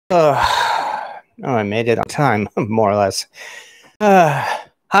Oh, I made it on time, more or less.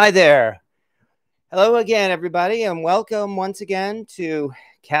 Hi there. Hello again, everybody, and welcome once again to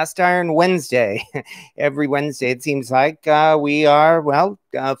Cast Iron Wednesday. Every Wednesday, it seems like we are,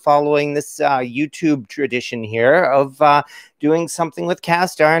 following this YouTube tradition here of doing something with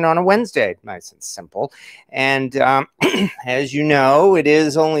cast iron on a Wednesday. Nice and simple. And as you know, it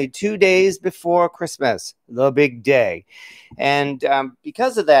is only 2 days before Christmas, the big day. And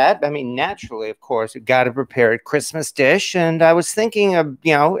because of that, I mean, naturally, of course, we've got to prepare a Christmas dish. And I was thinking of,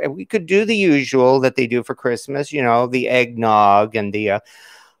 we could do the usual that they do for Christmas, the eggnog and the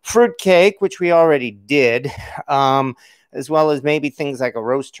fruit cake, which we already did, as well as maybe things like a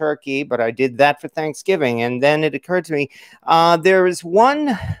roast turkey, but I did that for Thanksgiving. And then it occurred to me, there is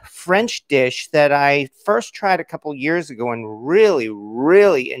one French dish that I first tried a couple years ago and really,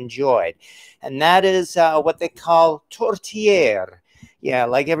 really enjoyed. And that is what they call tourtiere. Yeah,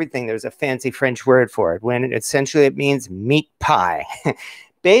 like everything, there's a fancy French word for it, when essentially it means meat pie.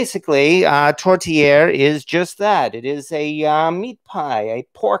 Basically, tourtiere is just that. It is a meat pie, a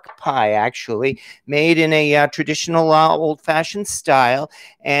pork pie, actually, made in a traditional old-fashioned style,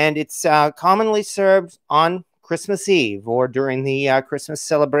 and it's commonly served on Christmas Eve or during the Christmas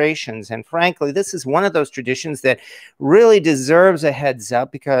celebrations. And frankly, this is one of those traditions that really deserves a heads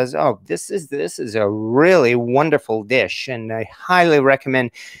up because, this is a really wonderful dish, and I highly recommend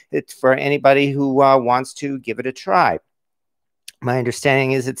it for anybody who wants to give it a try. My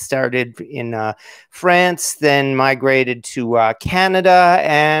understanding is it started in France, then migrated to Canada,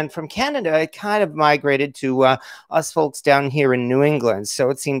 and from Canada, it kind of migrated to us folks down here in New England.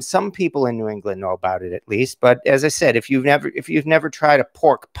 So it seems some people in New England know about it at least. But as I said, if you've never tried a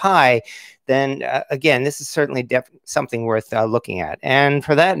pork pie, then again, this is certainly something worth looking at. And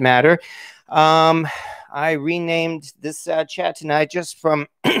for that matter, I renamed this chat tonight just from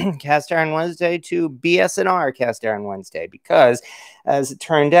Cast Iron Wednesday to BS&R Cast Iron Wednesday because, as it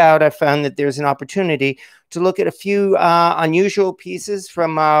turned out, I found that there's an opportunity to look at a few unusual pieces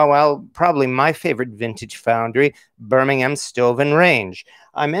from, probably my favorite vintage foundry, Birmingham Stove and Range.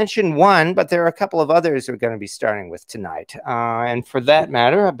 I mentioned one, but there are a couple of others we're going to be starting with tonight. And for that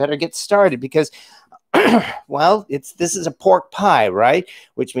matter, I better get started because well, this is a pork pie, right?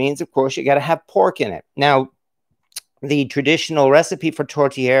 Which means, of course, you got to have pork in it. Now, the traditional recipe for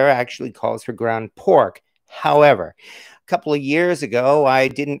tourtiere actually calls for ground pork. However, a couple of years ago, I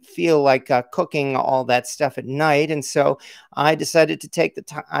didn't feel like cooking all that stuff at night, and so I decided to take the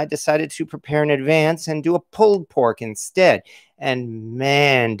time. I decided to prepare in advance and do a pulled pork instead. And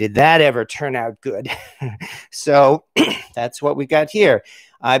man, did that ever turn out good! So that's what we got here.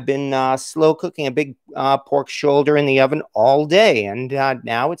 I've been slow cooking a big pork shoulder in the oven all day, and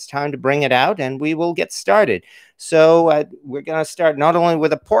now it's time to bring it out, and we will get started. So we're going to start not only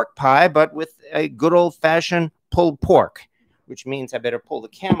with a pork pie, but with a good old-fashioned pulled pork, which means I better pull the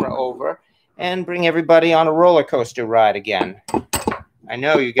camera over and bring everybody on a roller coaster ride again. I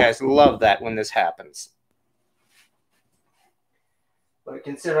know you guys love that when this happens. But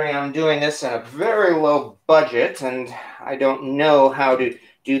considering I'm doing this on a very low budget, and I don't know how to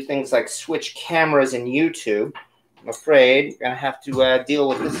do things like switch cameras in YouTube, I'm afraid you're going to have to deal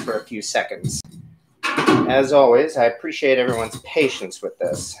with this for a few seconds. As always, I appreciate everyone's patience with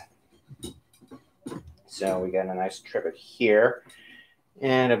this. So we got a nice trivet here.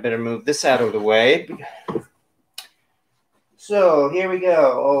 And I better move this out of the way. So here we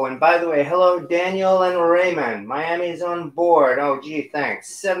go. Oh, and by the way, hello, Daniel and Raymond. Miami's on board. Oh, gee,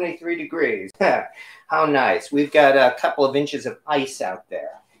 thanks. 73 degrees. How nice. We've got a couple of inches of ice out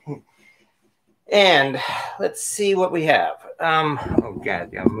there. And let's see what we have. Oh,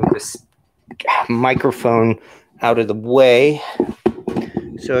 God, I'll move this microphone out of the way.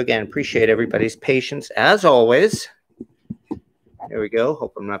 So, again, appreciate everybody's patience, as always. There we go.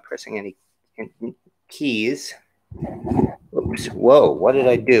 Hope I'm not pressing any keys. Oops. Whoa, what did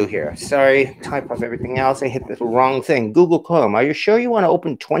I do here? Sorry, type off everything else. I hit the wrong thing. Google Chrome. Are you sure you want to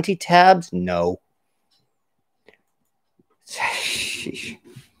open 20 tabs? No.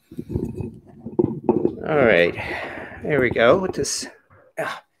 All right. There we go. What this?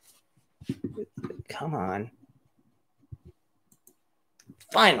 Come on.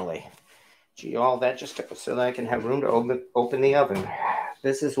 Finally. Gee, all that just so that I can have room to open the oven.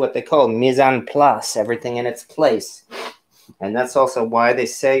 This is what they call mise en place, everything in its place. And that's also why they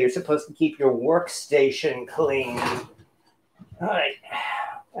say you're supposed to keep your workstation clean. All right.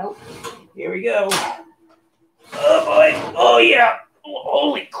 Well, here we go. Oh, boy. Oh, yeah.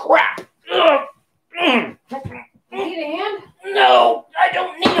 Holy crap. Ugh. You need a hand? No, I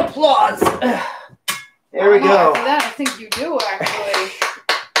don't need applause. There we go. After that, I think you do, actually.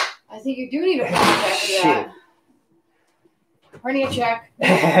 think you do need a black check for that. Hernia check.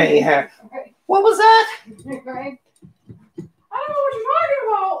 Yeah. What was that? Right? I don't know what you're talking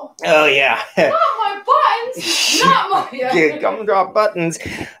about. Oh, yeah. Not my buttons. Not my Gumdrop buttons.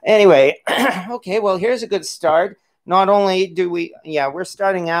 Anyway, okay, well, here's a good start. Not only do we're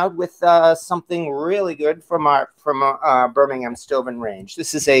starting out with something really good from our Birmingham Stove and Range.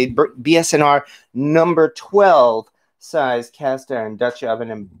 This is a BS&R number 12 size cast iron Dutch oven,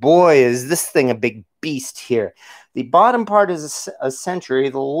 and boy, is this thing a big beast here. The bottom part is a Century.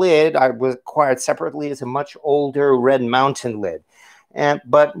 The lid I acquired separately is a much older Red Mountain lid.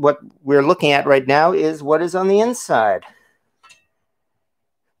 But what we're looking at right now is what is on the inside.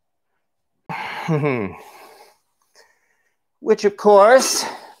 Which, of course,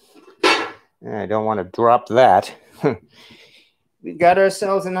 I don't want to drop that. We've got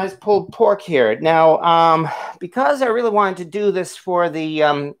ourselves a nice pulled pork here. Now, because I really wanted to do this for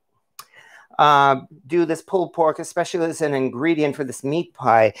the do this pulled pork, especially as an ingredient for this meat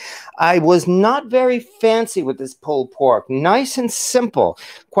pie, I was not very fancy with this pulled pork. Nice and simple.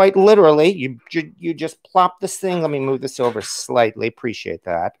 Quite literally, you just plop this thing. Let me move this over slightly. Appreciate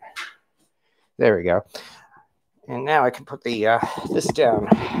that. There we go. And now I can put the this down.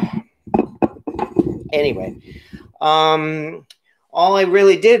 Anyway, all I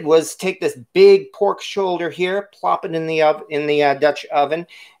really did was take this big pork shoulder here, plop it in the Dutch oven,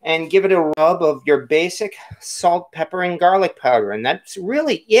 and give it a rub of your basic salt, pepper, and garlic powder, and that's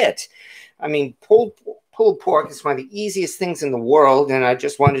really it. I mean, pulled pork is one of the easiest things in the world, and I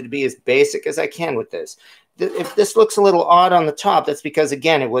just wanted to be as basic as I can with this. If this looks a little odd on the top, that's because,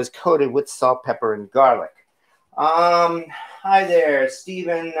 again, it was coated with salt, pepper, and garlic. Hi there,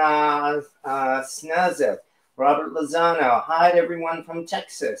 Stephen Snazza. Robert Lozano, hi to everyone from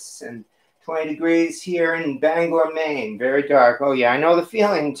Texas, and 20 degrees here in Bangor, Maine. Very dark. Oh, yeah, I know the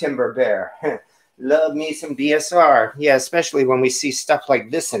feeling, Timber Bear. Love me some BS&R. Yeah, especially when we see stuff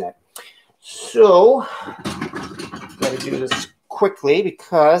like this in it. So, got to do this quickly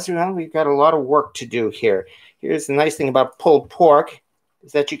because, well, we've got a lot of work to do here. Here's the nice thing about pulled pork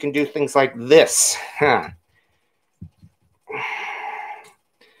is that you can do things like this.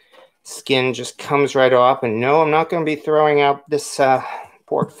 Skin just comes right off, and no, I'm not going to be throwing out this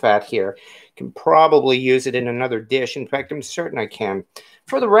pork fat here. Can probably use it in another dish. In fact, I'm certain I can.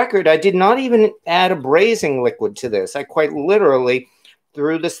 For the record, I did not even add a braising liquid to this. I quite literally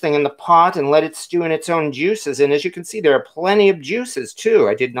threw this thing in the pot and let it stew in its own juices, and as you can see, there are plenty of juices too.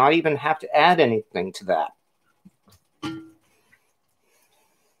 I did not even have to add anything to that.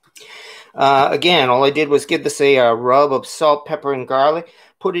 Again, all I did was give this a rub of salt, pepper, and garlic.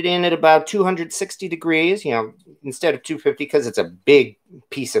 Put it in at about 260 degrees, you know, instead of 250 because it's a big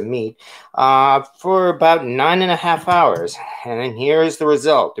piece of meat, for about 9.5 hours. And then here's the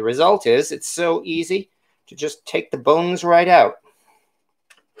result. The result is it's so easy to just take the bones right out.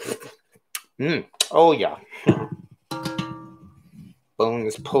 Oh, yeah.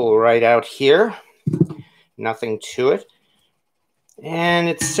 Bones pull right out here. Nothing to it. And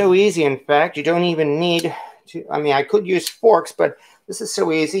it's so easy, in fact, you don't even need to, I mean, I could use forks, but this is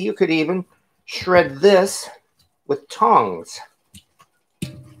so easy. You could even shred this with tongs.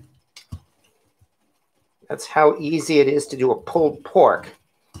 That's how easy it is to do a pulled pork.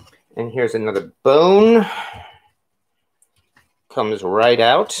 And here's another bone. Comes right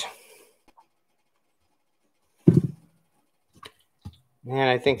out. And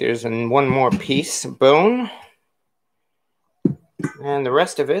I think there's one more piece of bone. And the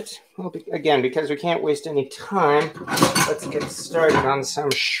rest of it, well, again, because we can't waste any time, let's get started on some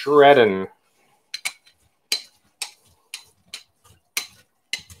shredding.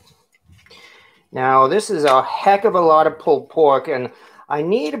 Now, this is a heck of a lot of pulled pork, and I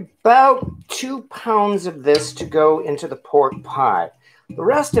need about 2 pounds of this to go into the pork pie. The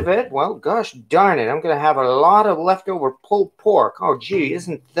rest of it, well, gosh darn it, I'm going to have a lot of leftover pulled pork. Oh, gee,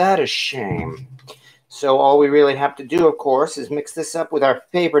 isn't that a shame? So all we really have to do, of course, is mix this up with our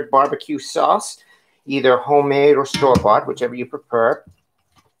favorite barbecue sauce, either homemade or store-bought, whichever you prefer.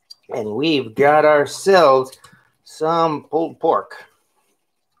 And we've got ourselves some pulled pork.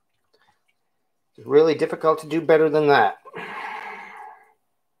 It's really difficult to do better than that.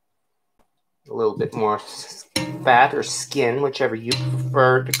 A little bit more fat or skin, whichever you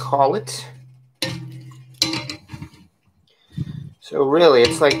prefer to call it. So really,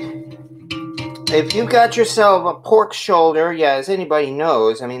 it's like, if you've got yourself a pork shoulder, yeah, as anybody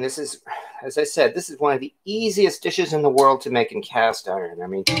knows, I mean, this is, as I said, this is one of the easiest dishes in the world to make in cast iron. I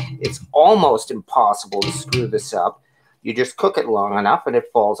mean, it's almost impossible to screw this up. You just cook it long enough and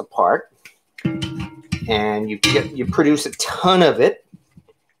it falls apart. And you produce a ton of it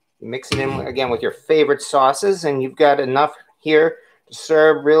Mix it in again with your favorite sauces, and you've got enough here to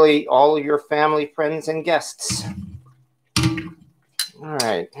serve really all of your family, friends, and guests. All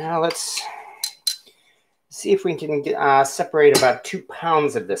right, now let's see if we can separate about 2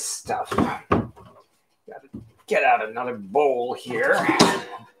 pounds of this stuff. Got to get out another bowl here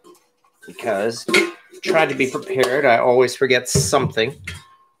because I try to be prepared. I always forget something.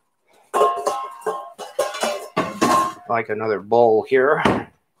 Like another bowl here.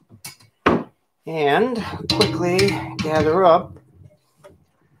 And quickly gather up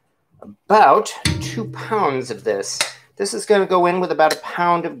about 2 pounds of this. This is going to go in with about 1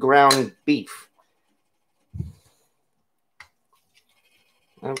 pound of ground beef.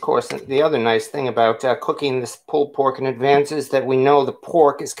 And of course, the other nice thing about cooking this pulled pork in advance is that we know the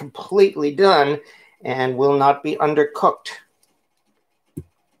pork is completely done and will not be undercooked.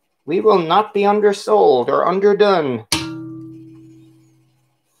 We will not be undersold or underdone.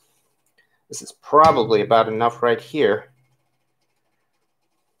 This is probably about enough right here.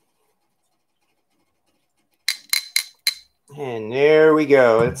 And there we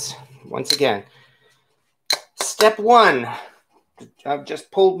go. It's once again, step 1. I've just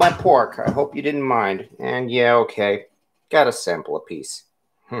pulled my pork. I hope you didn't mind. And yeah, okay. Got to sample a piece.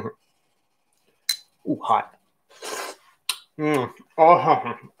 Ooh, hot.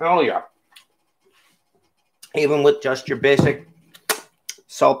 Oh, yeah. Even with just your basic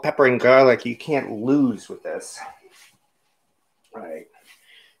salt, pepper, and garlic, you can't lose with this. All right.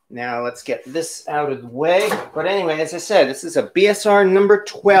 Now let's get this out of the way. But anyway, as I said, this is a BS&R number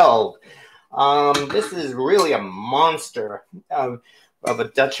 12. This is really a monster of a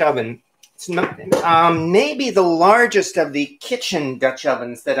Dutch oven. It's not, maybe the largest of the kitchen Dutch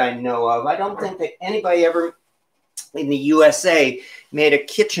ovens that I know of. I don't think that anybody ever in the USA made a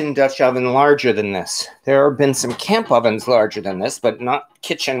kitchen Dutch oven larger than this. There have been some camp ovens larger than this, but not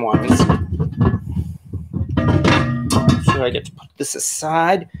kitchen ones. So I get to put this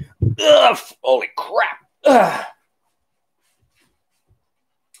aside. Ugh, holy crap. Ugh.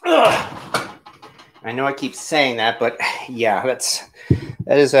 Ugh. I know I keep saying that, but yeah,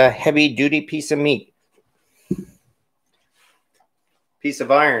 that is a heavy-duty piece of meat. Piece of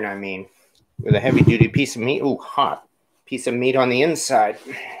iron, I mean, with a heavy-duty piece of meat. Ooh, hot. Piece of meat on the inside.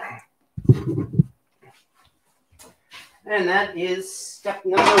 And that is step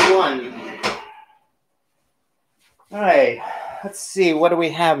number 1. All right, let's see. What do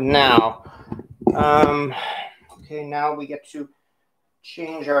we have now? Okay, now we get to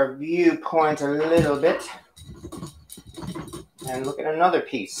change our viewpoint a little bit and look at another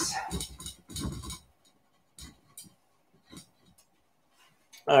piece.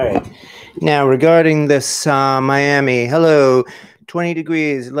 All right, now regarding this Miami, hello, 20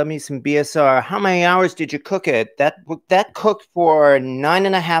 degrees, love me some BS&R. How many hours did you cook it? That cooked for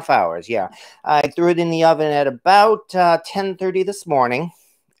 9.5 hours, yeah. I threw it in the oven at about 10:30 this morning.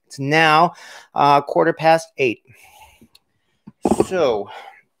 It's now 8:15. So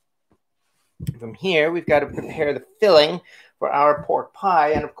from here, we've got to prepare the filling for our pork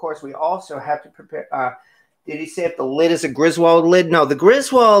pie. And of course, we also have to prepare, did he say if the lid is a Griswold lid? No, the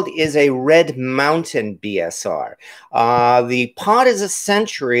Griswold is a Red Mountain BS&R. The pot is a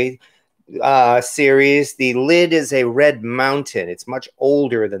Century series. The lid is a Red Mountain. It's much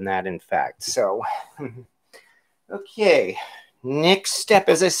older than that, in fact. So, okay. Next step,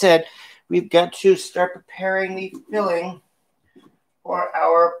 as I said, we've got to start preparing the filling for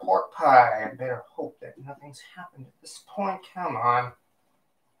our pork pie. I better hope that nothing's happened at this point. Come on.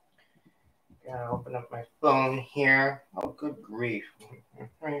 Gotta open up my phone here. Oh, good grief.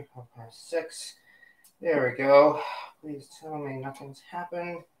 3, 4, 5, 6. There we go. Please tell me nothing's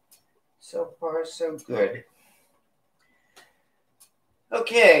happened. So far, so good.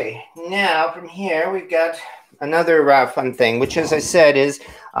 Okay, now from here we've got another fun thing, which, as I said, is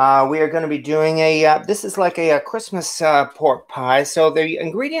we are going to be doing this is like a Christmas pork pie. So the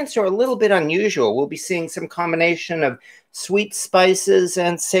ingredients are a little bit unusual. We'll be seeing some combination of sweet spices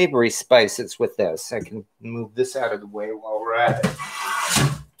and savory spices with this. I can move this out of the way while we're at it.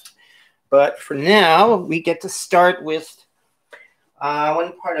 But for now, we get to start with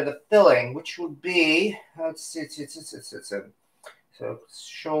one part of the filling, which would be, let's see, so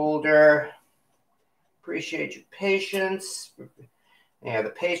shoulder. Appreciate your patience. Yeah,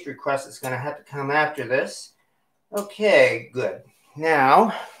 the pastry crust is going to have to come after this. Okay, good.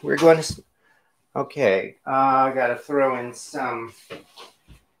 Now we're going to. Okay, I got to throw in some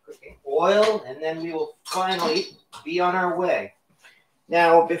cooking oil, and then we will finally be on our way.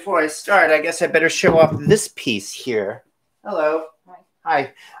 Now, before I start, I guess I better show off this piece here. Hello. Hi.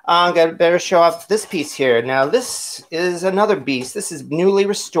 Hi. I'm going to better show off this piece here. Now, this is another beast. This is newly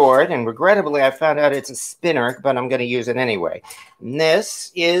restored, and regrettably, I found out it's a spinner, but I'm going to use it anyway. And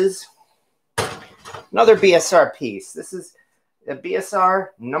this is another BS&R piece. This is a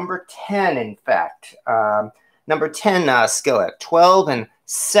BS&R number 10, in fact. Number 10 skillet, 12 and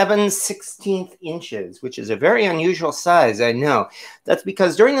 7/16 inches, which is a very unusual size, I know. That's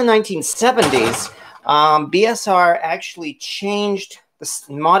because during the 1970s, BS&R actually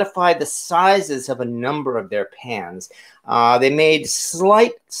modified the sizes of a number of their pans. They made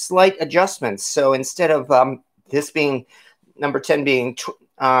slight adjustments. So instead of this being number 10 being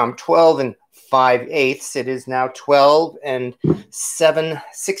 12 and 5/8, it is now 12 and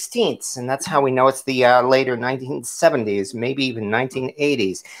 7/16, and that's how we know it's the later 1970s, maybe even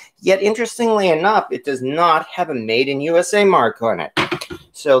 1980s. Yet, interestingly enough, it does not have a Made in USA mark on it.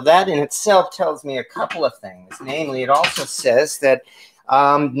 So that in itself tells me a couple of things. Namely, it also says that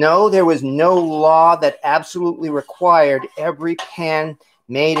no, there was no law that absolutely required every pan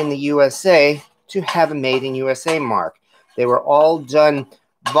made in the USA to have a Made in USA mark. They were all done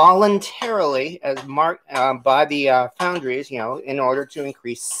voluntarily as marked by the foundries, in order to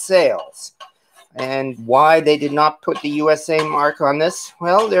increase sales. And why they did not put the USA mark on this?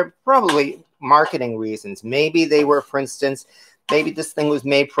 Well, they're probably marketing reasons. Maybe they were, for instance, maybe this thing was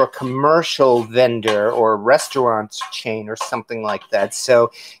made for a commercial vendor or a restaurant chain or something like that.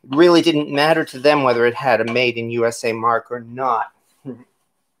 So it really didn't matter to them whether it had a Made in USA mark or not.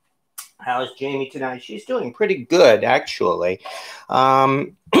 How's Jamie tonight? She's doing pretty good, actually.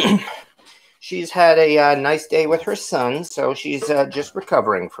 She's had a nice day with her son, so she's just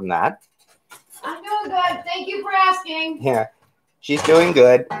recovering from that. I'm doing good. Thank you for asking. Yeah, she's doing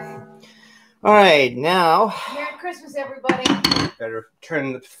good. All right, now. Merry Christmas, everybody. Better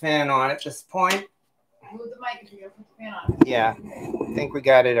turn the fan on at this point. Move the mic if you're going to put the fan on. Yeah, I think we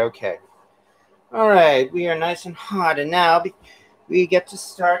got it okay. All right, we are nice and hot, and now we get to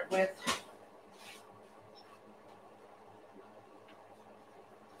start with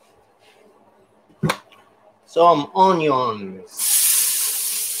some onions.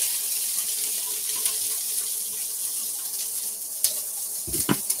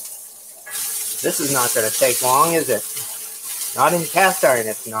 This is not going to take long, is it? Not in cast iron,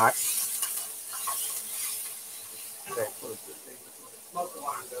 it's not. Okay, close this thing. Smoke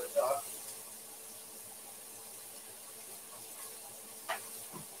alarm goes off.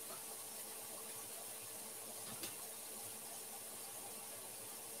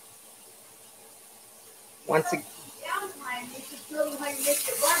 Once again.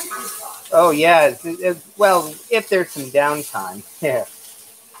 Oh, yeah. Well, if there's some downtime. Yeah.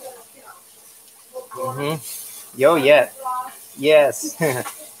 Oh, yeah. Yes. Yeah,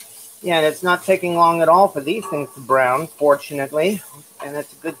 and it's not taking long at all for these things to brown, fortunately. And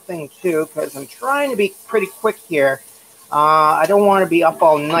that's a good thing, too, because I'm trying to be pretty quick here. I don't want to be up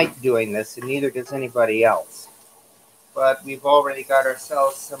all night doing this, and neither does anybody else. But we've already got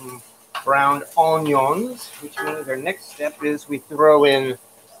ourselves some browned onions, which means our next step is we throw in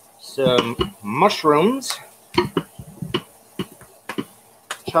some mushrooms.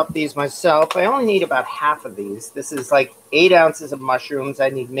 Chop these myself. I only need about half of these. This is like 8 ounces of mushrooms. I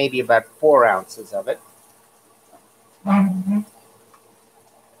need maybe about 4 ounces of it. There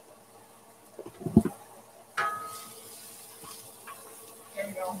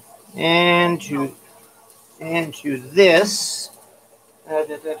we go. And to this, I've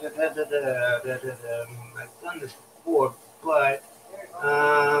done this before, but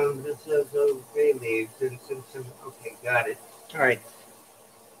this is those bay leaves and some. Okay, got it. All right.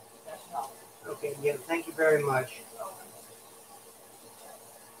 Okay, yeah, thank you very much.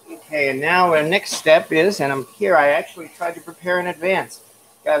 Okay, and now our next step is, and I'm here, I actually tried to prepare in advance.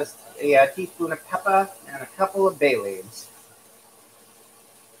 Got a teaspoon of pepper and a couple of bay leaves.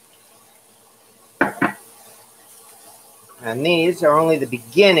 And these are only the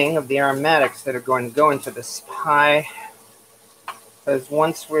beginning of the aromatics that are going to go into this pie. Because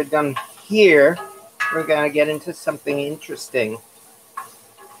once we're done here, we're going to get into something interesting.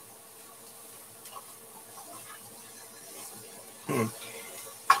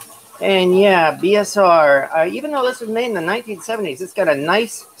 And yeah, BS&R, even though this was made in the 1970s, it's got a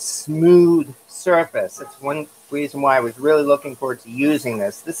nice, smooth surface. That's one reason why I was really looking forward to using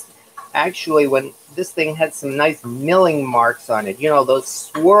this. Actually, when this thing had some nice milling marks on it,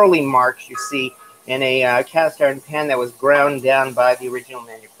 those swirly marks you see in a cast iron pan that was ground down by the original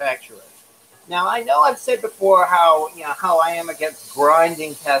manufacturer. Now, I know I've said before how I am against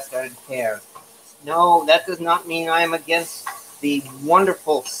grinding cast iron pans. No, that does not mean I am against the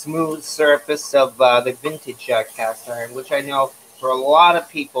wonderful smooth surface of the vintage cast iron, which I know for a lot of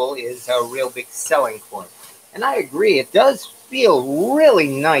people is a real big selling point. And I agree, it does feel really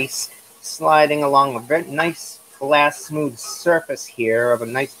nice sliding along a very nice glass smooth surface here of a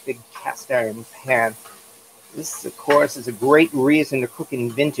nice big cast iron pan. This, of course, is a great reason to cook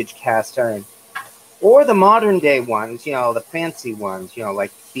in vintage cast iron. Or the modern day ones, you know, the fancy ones, you know,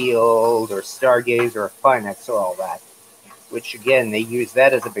 like Field or Stargaze or Finex or all that. Which, again, they use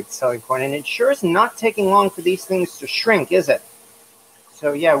that as a big selling point. And it sure is not taking long for these things to shrink, is it?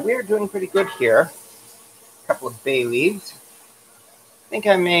 So, yeah, we're doing pretty good here. A couple of bay leaves. I think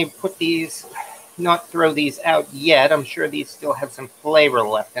I may put these, not throw these out yet. I'm sure these still have some flavor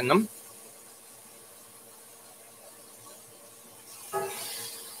left in them.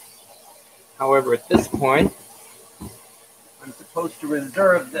 However, at this point, I'm supposed to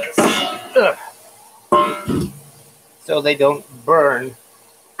reserve this so they don't burn.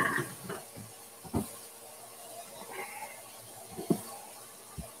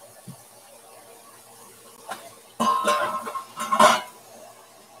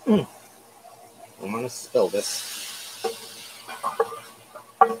 I'm going to spill this.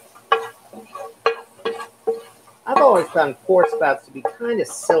 I've always found pour spouts to be kind of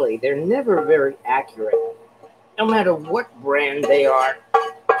silly. They're never very accurate, no matter what brand they are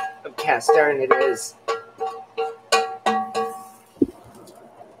of cast iron it is.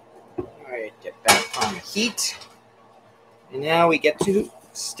 All right, get back on the heat. And now we get to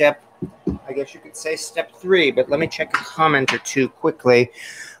step, I guess you could say step 3, but let me check a comment or two quickly.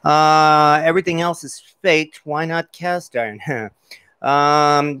 Everything else is faked. Why not cast iron?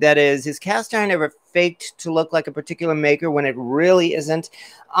 That is cast iron ever faked to look like a particular maker when it really isn't?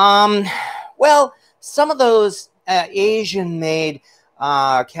 Well, some of those Asian-made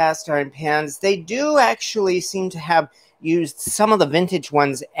cast iron pans, they do actually seem to have used some of the vintage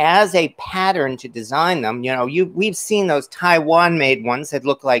ones as a pattern to design them. You know, we've seen those Taiwan-made ones that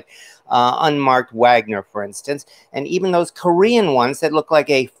look like unmarked Wagner, for instance, and even those Korean ones that look like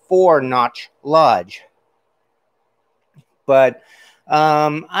a 4-notch Lodge. But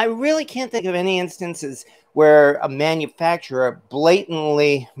I really can't think of any instances where a manufacturer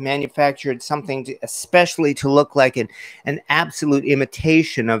blatantly manufactured something especially to look like an absolute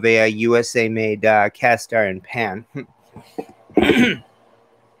imitation of a USA-made cast iron pan. All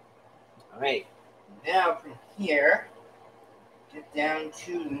right, now from here, get down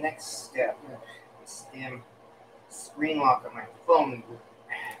to the next step. This damn screen lock on my phone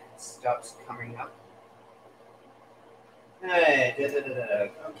stops coming up.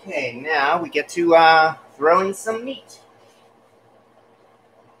 Okay, now we get to throw in some meat.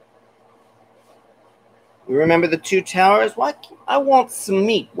 You remember the 2 towers? I want some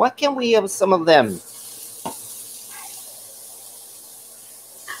meat. Why can't we have some of them?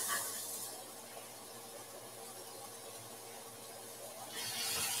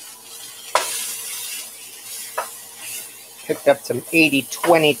 Picked up some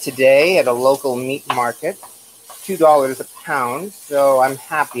 80/20 today at a local meat market. $2 a pound, so I'm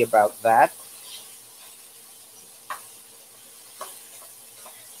happy about that.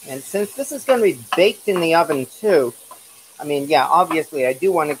 And since this is going to be baked in the oven too, I mean, yeah, obviously I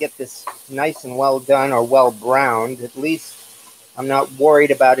do want to get this nice and well done or well browned. At least I'm not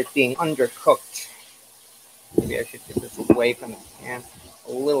worried about it being undercooked. Maybe I should get this away from the pan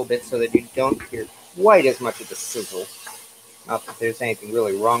a little bit so that you don't hear quite as much of the sizzle. Not that there's anything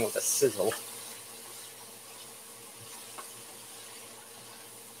really wrong with the sizzle.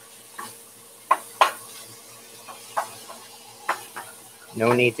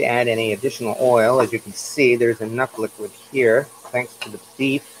 No need to add any additional oil. As you can see, there's enough liquid here, thanks to the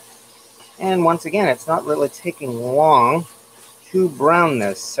beef. And once again, it's not really taking long to brown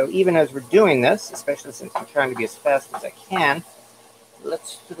this. So even as we're doing this, especially since I'm trying to be as fast as I can,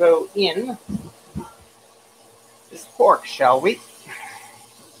 let's throw in this pork, shall we?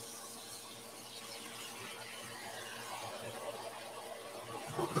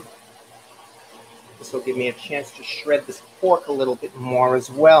 This will give me a chance to shred this pork a little bit more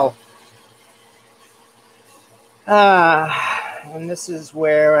as well. And this is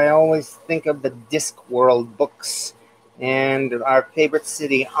where I always think of the Discworld books and our favorite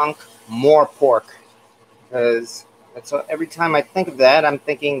city, Ankh, more pork. Because every time I think of that, I'm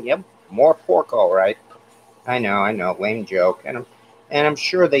thinking, yep, more pork, all right. I know, lame joke. And I'm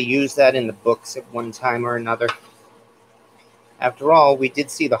sure they use that in the books at one time or another. After all, we did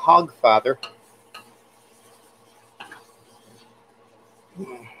see the Hogfather.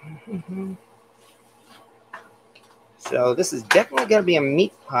 So this is definitely going to be a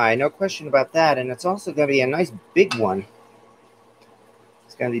meat pie, no question about that. And it's also going to be a nice big one.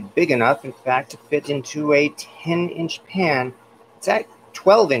 It's going to be big enough, in fact, to fit into a 10-inch pan. It's a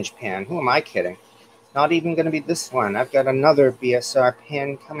 12-inch pan. Who am I kidding? Not even going to be this one. I've got another BS&R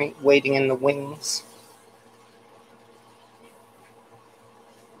pan coming, waiting in the wings.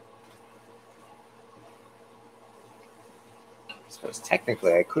 I suppose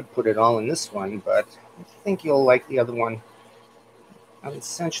technically I could put it all in this one, but I think you'll like the other one. I'm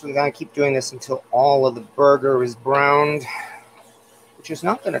essentially going to keep doing this until all of the burger is browned, which is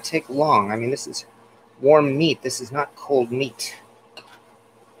not going to take long. I mean, this is warm meat. This is not cold meat.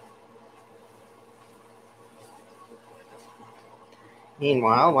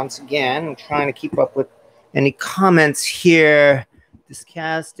 Meanwhile, once again, I'm trying to keep up with any comments here. This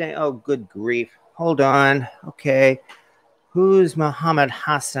casting. Oh, good grief. Hold on. Okay. Who's Muhammad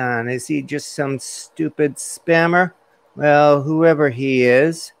Hassan? Is he just some stupid spammer? Well, whoever he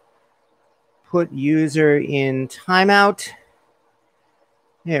is, put user in timeout.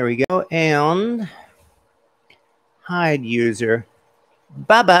 There we go. And hide user.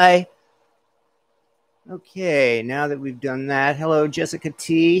 Bye-bye. Okay, now that we've done that, hello, Jessica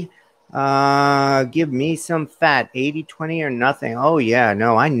T. Give me some fat, 80, 20, or nothing. Oh, yeah,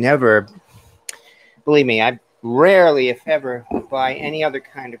 no, I never, believe me, I rarely, if ever, buy any other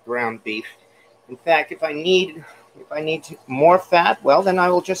kind of ground beef. In fact, if I need more fat, well, then I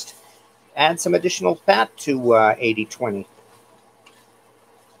will just add some additional fat to 80, 20.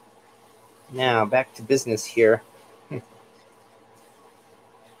 Now, back to business here.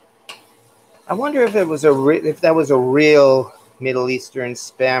 I wonder if it was if that was a real Middle Eastern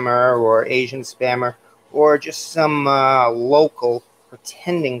spammer or Asian spammer, or just some local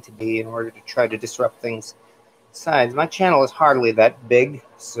pretending to be in order to try to disrupt things. Besides, my channel is hardly that big,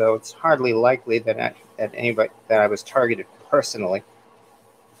 so it's hardly likely that I was targeted personally.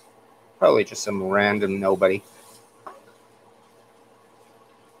 Probably just some random nobody.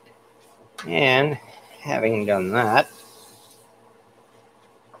 And having done that,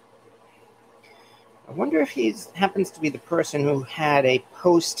 I wonder if he happens to be the person who had a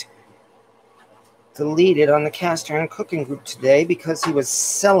post deleted on the Cast Iron Cooking Group today because he was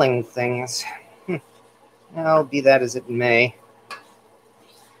selling things. Well, be that as it may.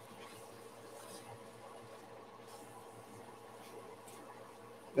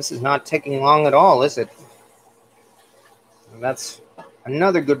 This is not taking long at all, is it? And that's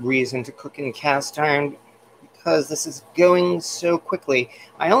another good reason to cook in cast iron, because this is going so quickly.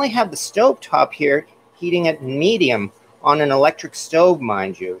 I only have the stove top here heating at medium on an electric stove,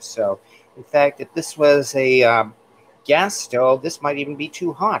 mind you. So, in fact, if this was a gas stove, this might even be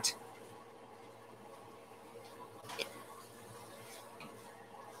too hot.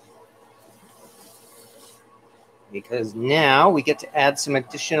 Because now we get to add some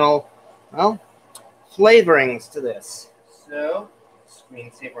additional, well, flavorings to this. So,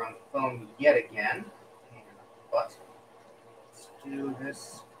 screensaver on the phone yet again. But let's do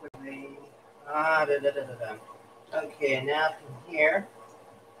this quickly. Okay, now from here.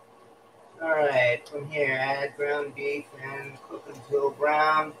 Alright, from here, add ground beef and cook until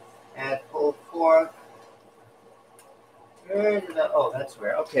brown. Add pulled pork. Oh, that's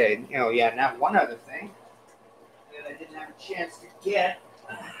where. Okay, yeah, now one other thing that I didn't have a chance to get.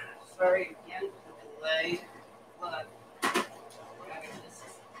 Sorry again for the delay, but I'm going to do this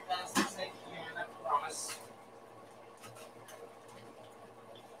as fast as I can, I promise.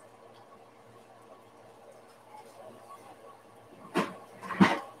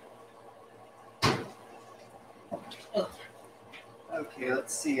 Okay,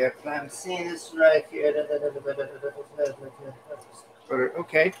 let's see if I'm seeing this right here.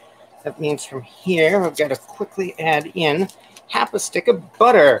 Okay, that means from here I've got to quickly add in half a stick of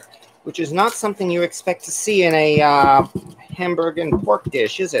butter, which is not something you expect to see in a hamburger and pork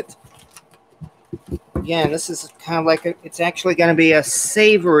dish, is it? Again, this is kind of like it's actually going to be a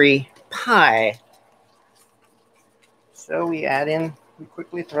savory pie. So we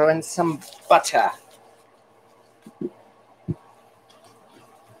quickly throw in some butter.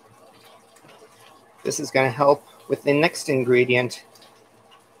 This is going to help with the next ingredient.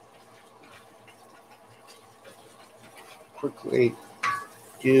 Quickly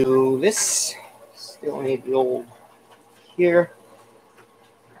do this. Still need the old here.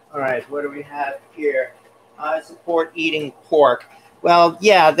 All right, what do we have here? I support eating pork. Well,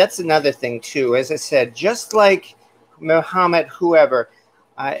 yeah, that's another thing too. As I said, just like Muhammad, whoever,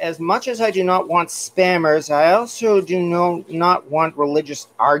 as much as I do not want spammers, I also do not want religious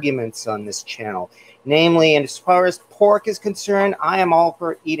arguments on this channel. Namely, and as far as pork is concerned, I am all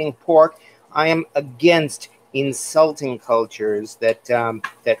for eating pork. I am against insulting cultures that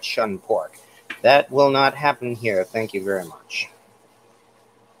that shun pork. That will not happen here. Thank you very much.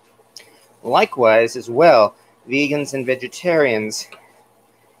 Likewise, as well, vegans and vegetarians.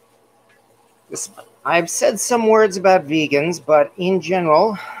 I've said some words about vegans, but in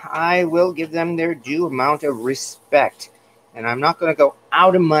general, I will give them their due amount of respect. And I'm not going to go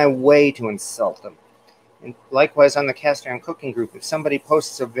out of my way to insult them. And likewise on the Cast Iron Cooking Group, if somebody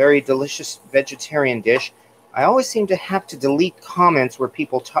posts a very delicious vegetarian dish, I always seem to have to delete comments where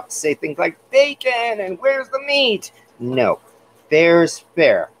people say things like, bacon, and where's the meat? No, fair's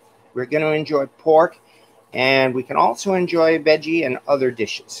fair. We're going to enjoy pork, and we can also enjoy veggie and other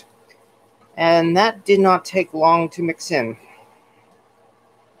dishes. And that did not take long to mix in.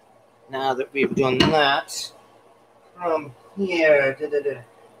 Now that we've done that, from here,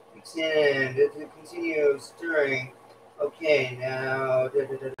 mix in, continue stirring. Okay, now,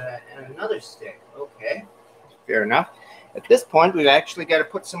 and another stick. Okay, fair enough. At this point, we've actually got to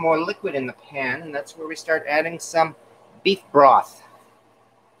put some more liquid in the pan, and that's where we start adding some beef broth.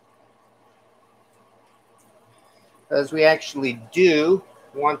 Because we actually do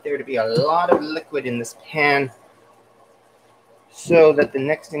want there to be a lot of liquid in this pan so that the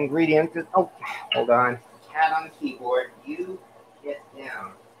next ingredient is, oh, hold on, cat on the keyboard, you get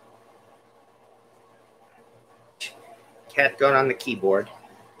down. Cat got on the keyboard.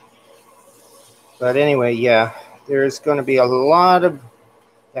 But anyway, yeah, there's going to be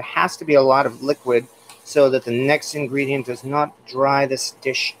there has to be a lot of liquid so that the next ingredient does not dry this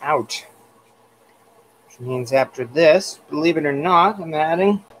dish out. Which means after this, believe it or not, I'm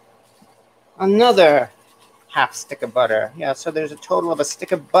adding another half stick of butter. Yeah, so there's a total of a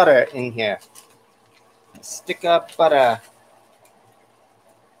stick of butter in here. A stick of butter.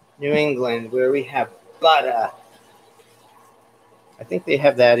 New England, where we have butter. I think they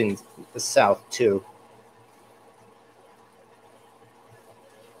have that in the South too.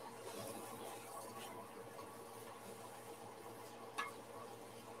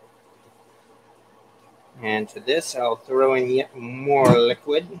 And to this, I'll throw in yet more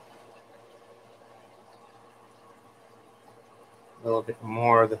liquid. A little bit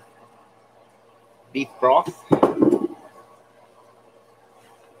more of the beef broth.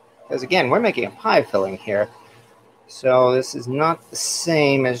 Because again, we're making a pie filling here. So this is not the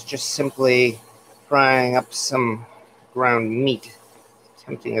same as just simply frying up some ground meat,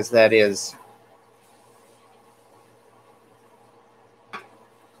 tempting as that is.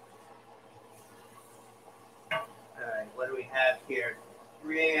 Alright, what do we have here?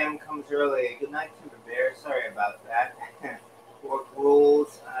 3 a.m. comes early. Good night, Timber Bear. Sorry about that. Pork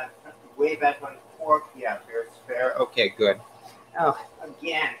rules. Way back on pork. Yeah, fair's fair. Okay, good. Oh,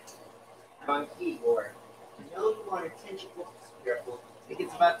 again, on keyboard. No, you want attention. Careful. I think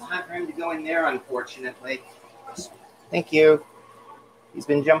it's about time for him to go in there, unfortunately. Thank you. He's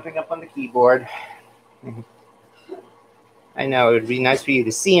been jumping up on the keyboard. I know, it would be nice for you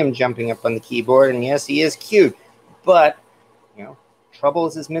to see him jumping up on the keyboard, and yes, he is cute, but, you know, Trouble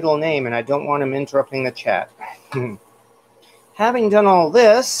is his middle name, and I don't want him interrupting the chat. Having done all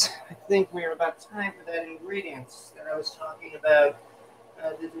this, I think we're about time for that ingredients that I was talking about.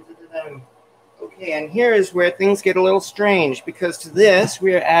 Okay, and here is where things get a little strange, because to this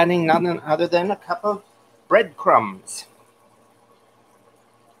we are adding nothing other than a cup of breadcrumbs.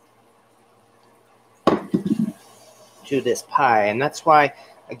 To this pie, and that's why,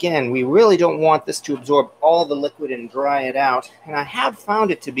 again, we really don't want this to absorb all the liquid and dry it out. And I have found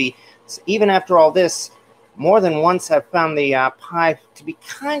it to be, even after all this, more than once I've found the pie to be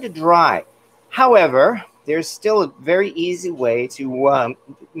kind of dry. However, there's still a very easy way to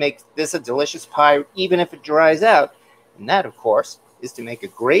make this a delicious pie, even if it dries out. And that, of course, is to make a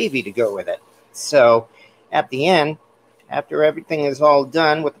gravy to go with it. So at the end, after everything is all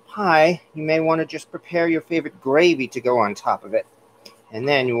done with the pie, you may want to just prepare your favorite gravy to go on top of it. And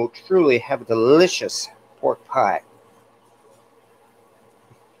then you will truly have a delicious pork pie.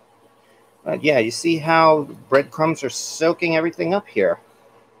 But yeah, you see how the breadcrumbs are soaking everything up here.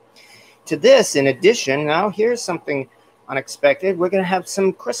 To this, in addition, now here's something unexpected. We're going to have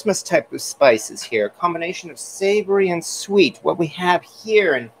some Christmas type of spices here. A combination of savory and sweet. What we have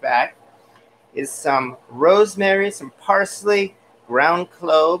here, in fact, is some rosemary, some parsley, ground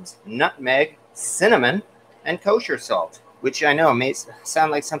cloves, nutmeg, cinnamon, and kosher salt, which I know may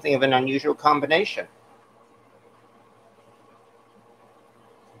sound like something of an unusual combination.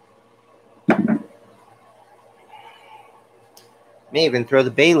 May even throw the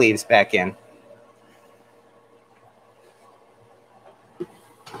bay leaves back in.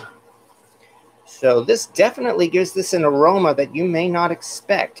 So this definitely gives this an aroma that you may not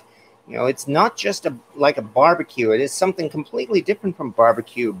expect. You know, it's not just like a barbecue. It is something completely different from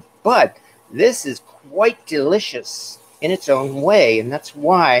barbecue, but this is quite delicious in its own way, and that's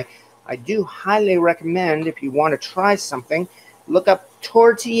why I do highly recommend, if you want to try something, look up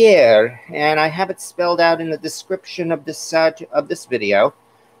Tourtiere, and I have it spelled out in the description of this video,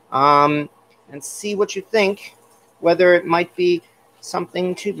 and see what you think, whether it might be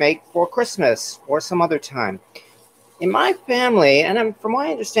something to make for Christmas or some other time. In my family, and from my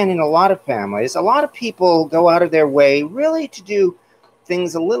understanding, a lot of families, a lot of people go out of their way really to do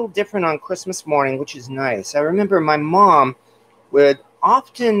things a little different on Christmas morning, which is nice. I remember my mom would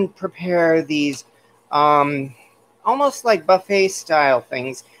often prepare these almost like buffet style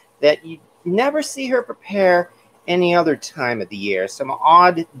things that you never see her prepare any other time of the year. Some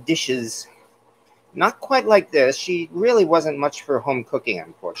odd dishes, not quite like this. She really wasn't much for home cooking,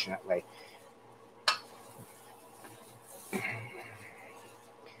 unfortunately.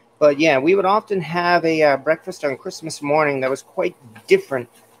 But yeah, we would often have a breakfast on Christmas morning that was quite different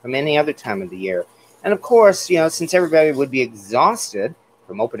from any other time of the year. And of course, you know, since everybody would be exhausted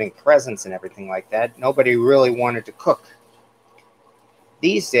from opening presents and everything like that, nobody really wanted to cook.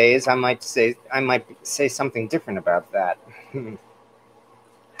 These days, I might say something different about that.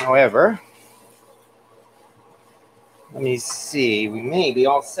 However, let me see. We may be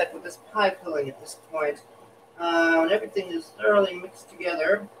all set with this pie filling at this point. When everything is thoroughly mixed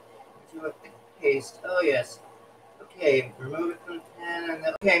together into a thick paste. Oh yes. Okay, remove it from the pan and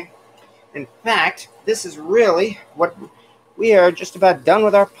then, okay. In fact, this is really what we are just about done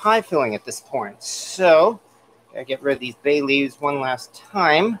with our pie filling at this point. So, gotta get rid of these bay leaves one last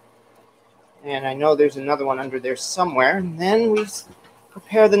time. And I know there's another one under there somewhere. And then we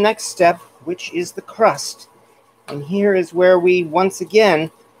prepare the next step, which is the crust. And here is where we once again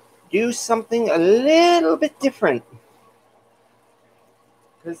do something a little bit different,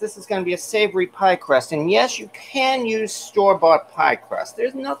 because this is going to be a savory pie crust. And yes, you can use store-bought pie crust.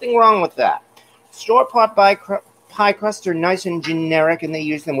 There's nothing wrong with that. Store-bought pie crusts are nice and generic, and they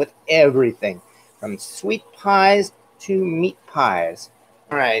use them with everything, from sweet pies to meat pies.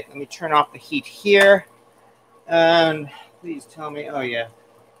 All right, let me turn off the heat here. And please tell me, oh yeah.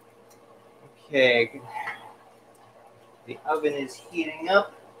 Okay, the oven is heating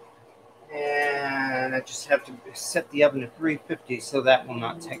up. And I just have to set the oven to 350, so that will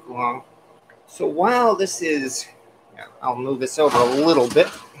not take long. So while this is, I'll move this over a little bit,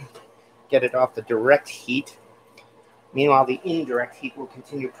 get it off the direct heat. Meanwhile, the indirect heat will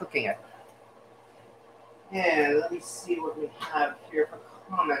continue cooking it. And let me see what we have here for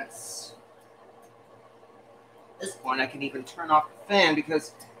comments. At this point, I can even turn off the fan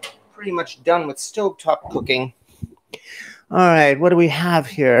because I'm pretty much done with stovetop cooking. All right, what do we have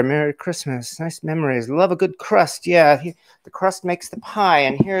here? Merry Christmas. Nice memories. Love a good crust. Yeah, the crust makes the pie.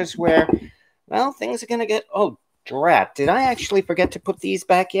 And here's where, well, things are going to get... Oh, drat. Did I actually forget to put these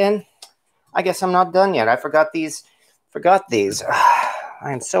back in? I guess I'm not done yet. I forgot these. I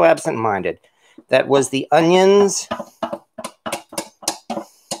am so absent-minded. That was the onions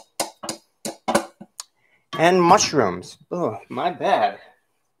and mushrooms. Oh, my bad.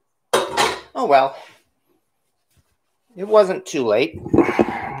 Oh, well. It wasn't too late.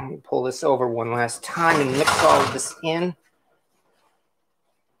 Let me pull this over one last time and mix all of this in.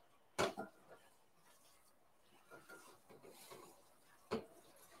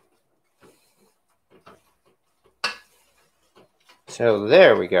 So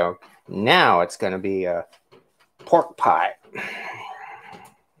there we go. Now it's going to be a pork pie.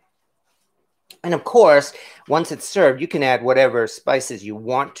 And of course, once it's served, you can add whatever spices you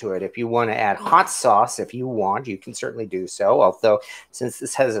want to it. If you want to add hot sauce, if you want, you can certainly do so. Although, since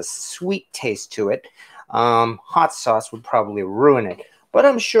this has a sweet taste to it, hot sauce would probably ruin it. But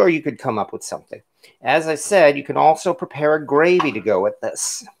I'm sure you could come up with something. As I said, you can also prepare a gravy to go with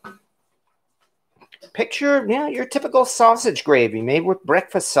this. Picture, your typical sausage gravy made with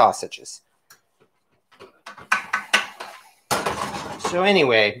breakfast sausages. So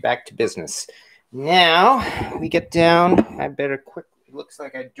anyway, back to business. Now we get down. I better quick. It looks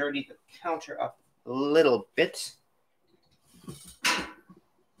like I dirtied the counter up a little bit.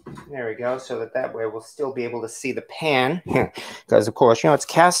 There we go. So that way we'll still be able to see the pan, because of course it's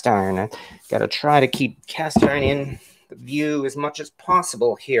cast iron. I got to try to keep cast iron in the view as much as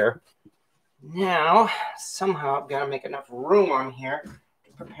possible here. Now somehow I've got to make enough room on here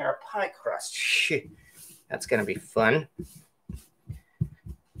to prepare a pie crust. That's going to be fun.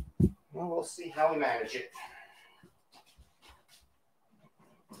 Well, we'll see how we manage it.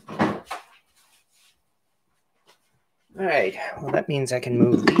 All right, well, that means I can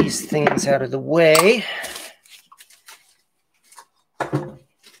move these things out of the way. And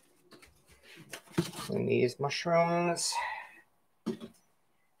these mushrooms.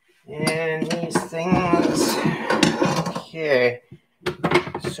 And these things. Okay.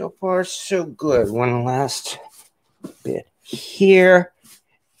 So far, so good. One last bit here.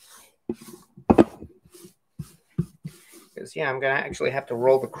 Because, yeah, I'm going to actually have to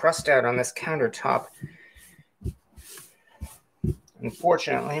roll the crust out on this countertop.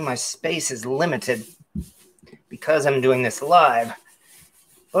 Unfortunately, my space is limited because I'm doing this live.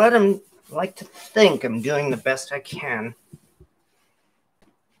 But I like to think I'm doing the best I can.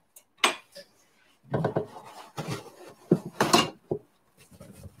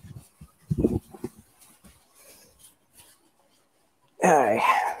 All right.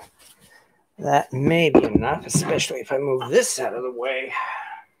 That may be enough, especially if I move this out of the way.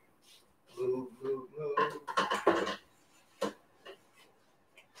 Move, move, move.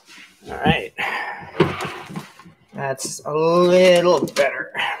 All right. That's a little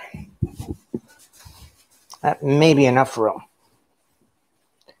better. That may be enough room.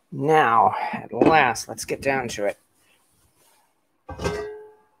 Now, at last, let's get down to it.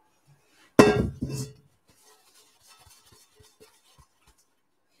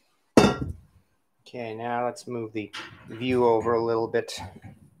 Okay, now let's move the view over a little bit.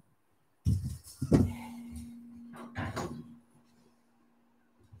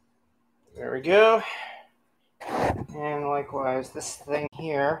 There we go. And likewise, this thing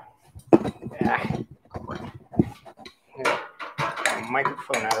here. Get the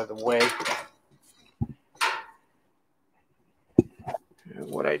microphone out of the way.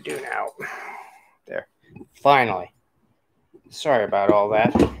 What I do now? There. Finally. Sorry about all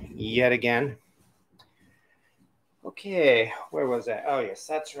that. Yet again. Okay, where was I? Oh, yes,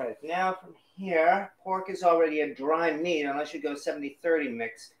 that's right. Now from here, pork is already a dry meat unless you go 70-30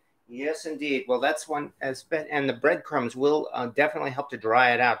 mix. Yes, indeed. Well, that's one, and the breadcrumbs will definitely help to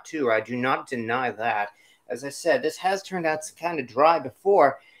dry it out, too. I do not deny that. As I said, this has turned out kind of dry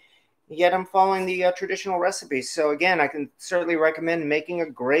before, yet I'm following the traditional recipes. So, again, I can certainly recommend making a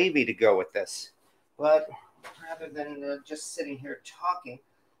gravy to go with this. But rather than just sitting here talking,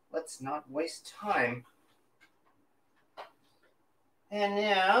 let's not waste time. And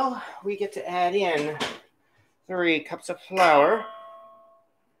now we get to add in 3 cups of flour.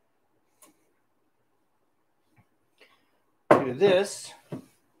 To this,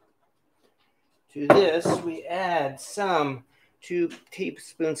 we add some 2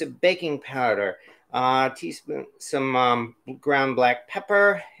 teaspoons of baking powder, some ground black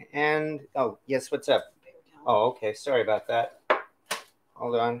pepper, and, oh, yes, what's up? Oh, okay, sorry about that.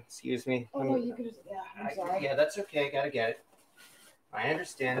 Hold on, excuse me. Oh, no, you could just, yeah, I'm sorry. Yeah, that's okay, gotta get it. I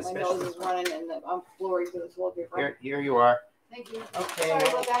understand. My nose is running and I'm floored because it's wallpaper. Here you are. Thank you. Okay. Sorry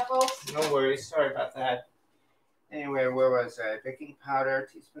about that, folks. No worries. Sorry about that. Anyway, where was I? Baking powder,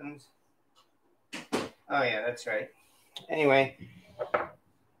 teaspoons. Oh, yeah, that's right. Anyway.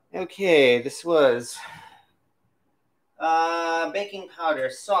 Okay, this was baking powder,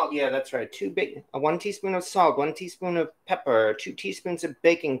 salt. Yeah, that's right. 1 teaspoon of salt, 1 teaspoon of pepper, 2 teaspoons of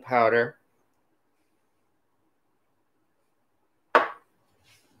baking powder.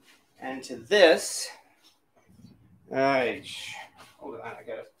 And to this, hold on, I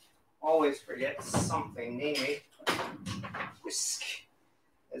gotta always forget something, namely whisk.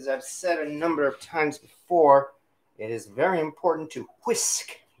 As I've said a number of times before, it is very important to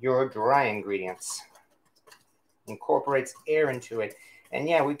whisk your dry ingredients. Incorporates air into it. And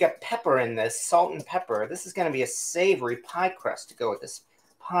yeah, we've got pepper in this, salt and pepper. This is going to be a savory pie crust to go with this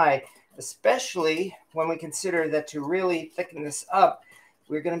pie, especially when we consider that to really thicken this up,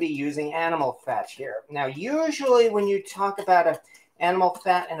 we're going to be using animal fat here. Now, usually when you talk about an animal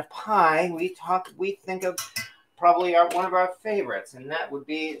fat in a pie, we think of probably one of our favorites, and that would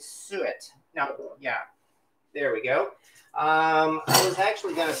be suet. Now, yeah, there we go. I was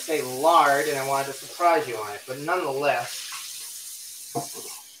actually going to say lard, and I wanted to surprise you on it, but nonetheless,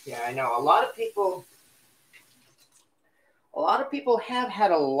 yeah, I know a lot of people have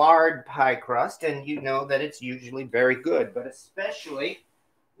had a lard pie crust, and you know that it's usually very good, but especially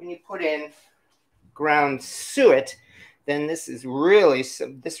when you put in ground suet, then this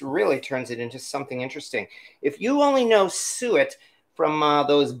really turns it into something interesting. If you only know suet from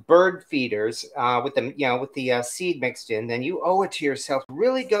those bird feeders with the seed mixed in, then you owe it to yourself.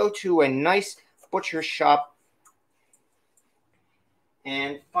 Really go to a nice butcher shop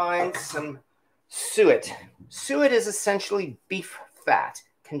and find some suet. Suet is essentially beef fat,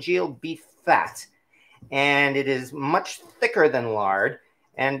 congealed beef fat, and it is much thicker than lard.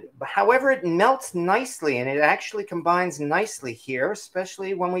 And however, it melts nicely, and it actually combines nicely here,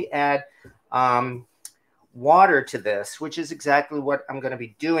 especially when we add water to this, which is exactly what I'm going to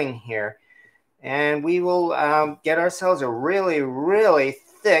be doing here. And we will get ourselves a really, really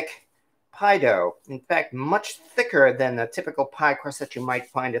thick pie dough. In fact, much thicker than the typical pie crust that you might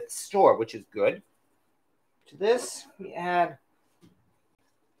find at the store, which is good. To this, we add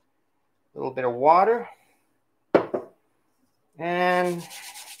a little bit of water. And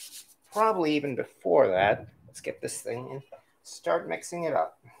probably even before that, let's get this thing and start mixing it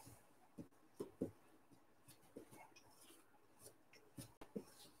up.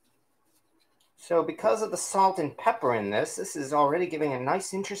 So because of the salt and pepper in this is already giving a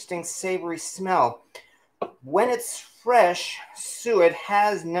nice, interesting, savory smell. When it's fresh, suet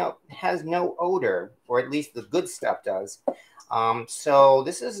has no odor, or at least the good stuff does. So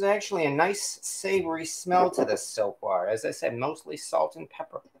this is actually a nice, savory smell to this so far. As I said, mostly salt and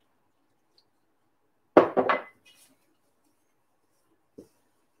pepper.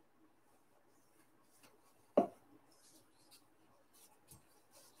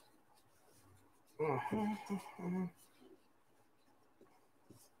 There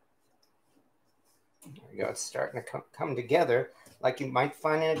we go. It's starting to come together like you might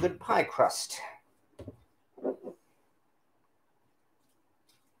find in a good pie crust.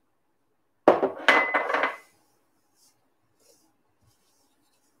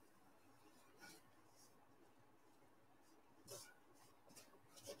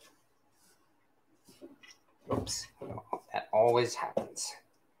 Oops, that always happens.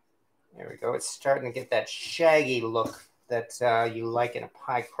 There we go. It's starting to get that shaggy look that you like in a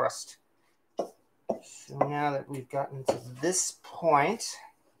pie crust. So now that we've gotten to this point,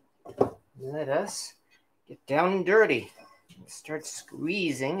 let us get down and dirty and start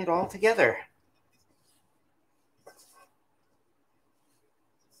squeezing it all together.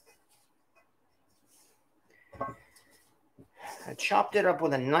 I chopped it up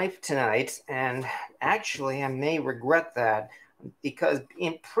with a knife tonight, and actually I may regret that, because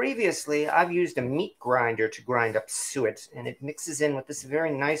previously I've used a meat grinder to grind up suet, and it mixes in with this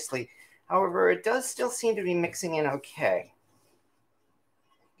very nicely. However, it does still seem to be mixing in okay.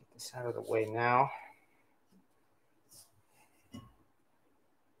 Get this out of the way now.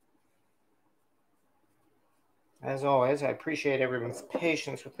 As always, I appreciate everyone's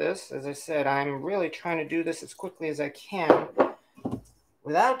patience with this. As I said, I'm really trying to do this as quickly as I can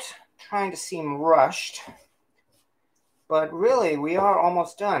without trying to seem rushed. But really, we are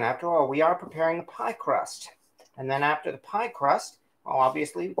almost done. After all, we are preparing the pie crust. And then after the pie crust, well,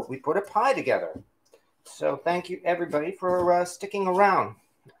 obviously, we put a pie together. So thank you, everybody, for sticking around.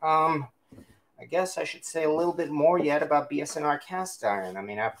 I guess I should say a little bit more yet about BS&R cast iron. I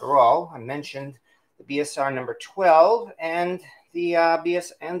mean, after all, I mentioned the BS&R number 12 and the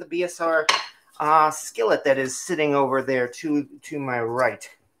BS&R skillet that is sitting over there to my right.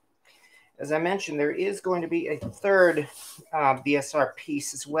 As I mentioned, there is going to be a third BS&R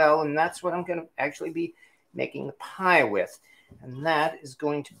piece as well, and that's what I'm going to actually be making the pie with. And that is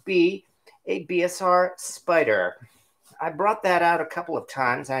going to be a BS&R spider. I brought that out a couple of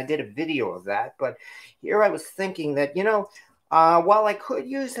times, and I did a video of that, but here I was thinking that, you know, while I could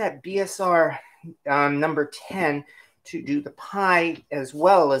use that BS&R number 10 to do the pie as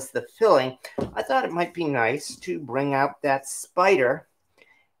well as the filling, I thought it might be nice to bring out that spider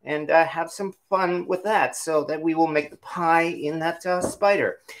and have some fun with that, so that we will make the pie in that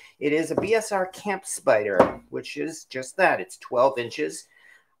spider. It is a BS&R camp spider, which is just that. It's 12 inches.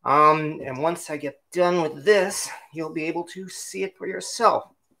 And once I get done with this, you'll be able to see it for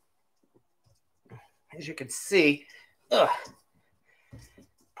yourself. As you can see,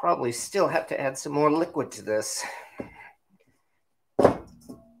 probably still have to add some more liquid to this.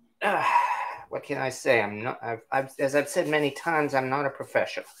 What can I say? I'm not. As I've said many times, I'm not a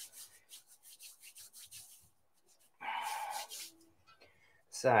professional.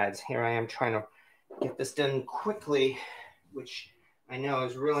 Besides, here I am trying to get this done quickly, which I know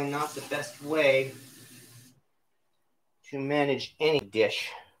is really not the best way to manage any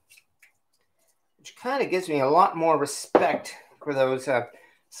dish, which kind of gives me a lot more respect for those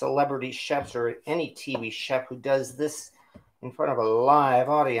celebrity chefs or any TV chef who does this in front of a live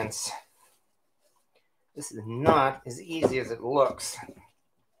audience. This is not as easy as it looks,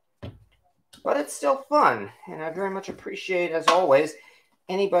 but it's still fun, and I very much appreciate, as always,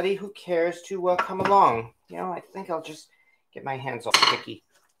 anybody who cares to come along. You know, I think I'll just get my hands all sticky.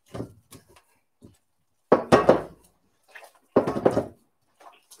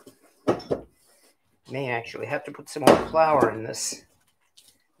 May actually have to put some more flour in this.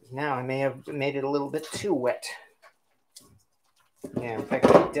 Now I may have made it a little bit too wet. Yeah, in fact,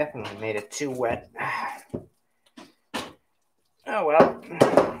 I definitely made it too wet. Oh well,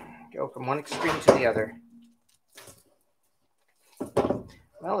 go from one extreme to the other.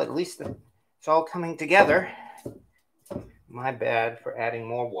 Well, at least it's all coming together. My bad for adding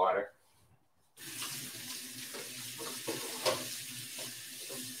more water.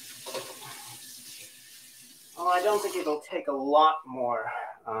 Well, I don't think it'll take a lot more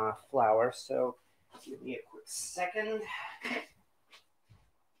flour, so give me a quick second.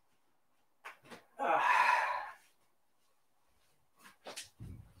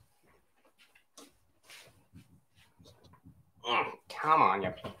 Come on,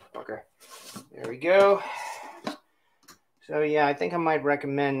 you fucker. There we go. So yeah, I think I might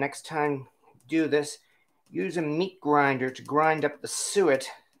recommend next time do this, use a meat grinder to grind up the suet.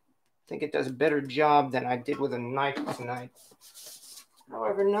 I think it does a better job than I did with a knife tonight.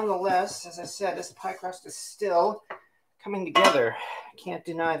 However, nonetheless, as I said, this pie crust is still coming together. Can't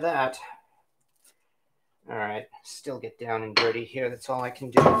deny that. All right, still get down and dirty here. That's all I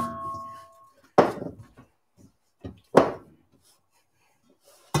can do.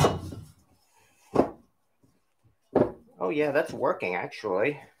 Oh yeah, that's working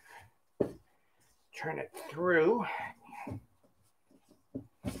actually. Turn it through.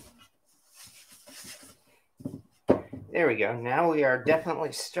 There we go. Now we are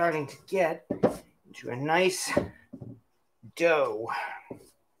definitely starting to get into a nice dough.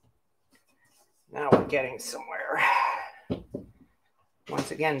 Now we're getting somewhere.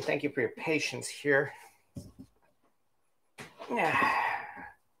 Once again, thank you for your patience here. Yeah.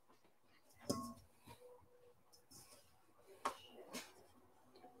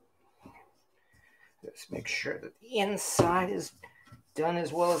 Let's make sure that the inside is done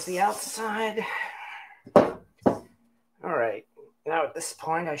as well as the outside. All right. Now at this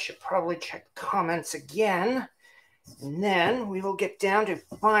point, I should probably check the comments again. And then we will get down to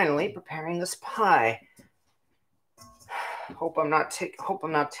finally preparing this pie. Hope I'm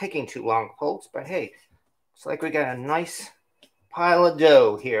not taking too long, folks. But hey, looks like we got a nice pile of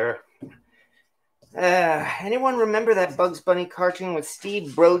dough here. Anyone remember that Bugs Bunny cartoon with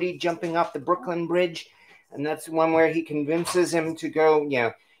Steve Brody jumping off the Brooklyn Bridge? And that's the one where he convinces him to go,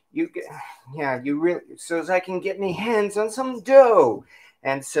 so as I can get me hands on some dough.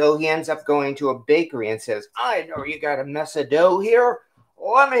 And so he ends up going to a bakery and says, I know you got a mess of dough here.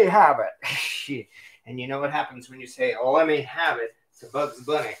 Let me have it. And you know what happens when you say, oh, let me have it to Bugs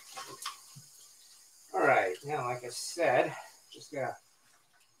Bunny. All right, now, like I said, just got to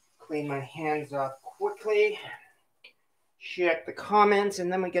clean my hands off quickly, check the comments,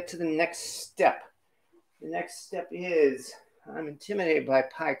 and then we get to the next step. The next step is, I'm intimidated by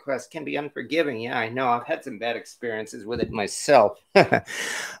pie crust, can be unforgiving. Yeah, I know. I've had some bad experiences with it myself.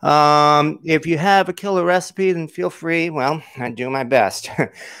 If you have a killer recipe, then feel free. Well, I do my best.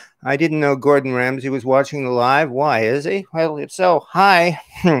 I didn't know Gordon Ramsay was watching the live. Why is he? Well, if so, hi.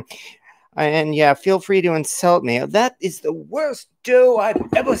 And yeah, feel free to insult me. That is the worst dough I've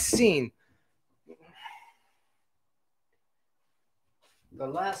ever seen. The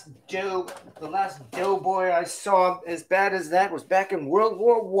last doughboy I saw as bad as that was back in World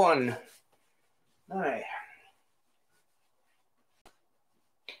War I. All right.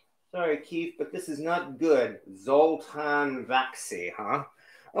 Sorry, Keith, but this is not good. Zoltan Vaxi, huh?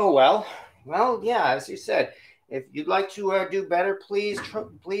 Oh, well. Well, yeah, as you said, if you'd like to do better, please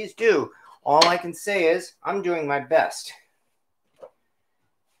do. All I can say is I'm doing my best.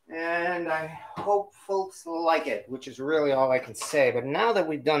 And I hope folks like it, which is really all I can say. But now that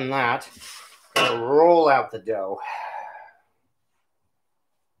we've done that, I'm going to roll out the dough.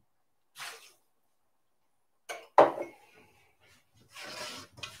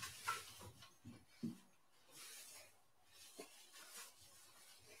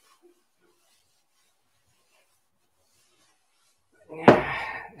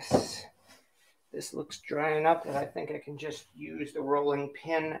 This looks dry enough that I think I can just use the rolling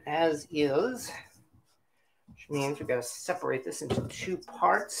pin as is, which means we've got to separate this into two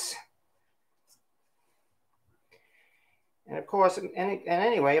parts. And of course,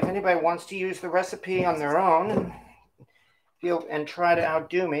 anyway, if anybody wants to use the recipe on their own and try to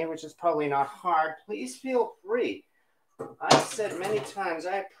outdo me, which is probably not hard, please feel free. I've said many times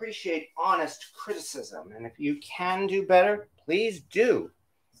I appreciate honest criticism, and if you can do better, please do.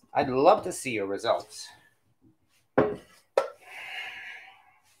 I'd love to see your results. Now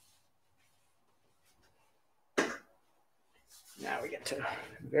we get to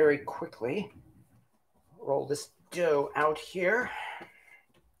very quickly roll this dough out here.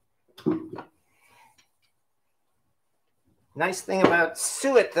 Nice thing about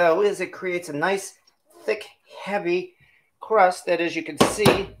suet, though, is it creates a nice, thick, heavy crust that, as you can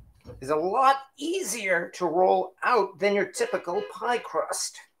see, is a lot easier to roll out than your typical pie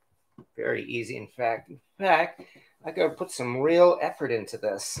crust. Very easy, in fact. In fact, I gotta put some real effort into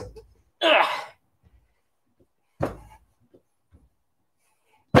this. Ugh.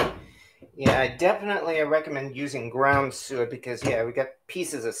 Yeah, I definitely recommend using ground suet because, yeah, we got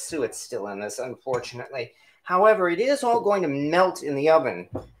pieces of suet still in this, unfortunately. However, it is all going to melt in the oven.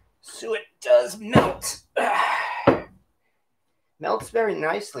 Suet does melt. Melts very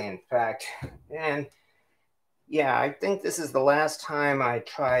nicely, in fact. And yeah, I think this is the last time I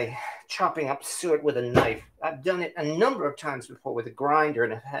try chopping up suet with a knife. I've done it a number of times before with a grinder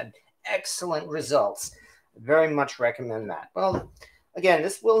and have had excellent results. Very much recommend that. Well, again,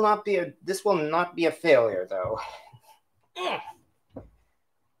 this will not be a failure, though.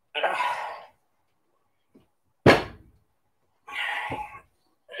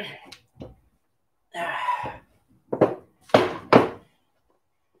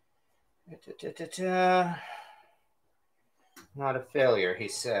 Not a failure, he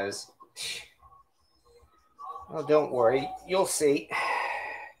says. Well, don't worry, you'll see.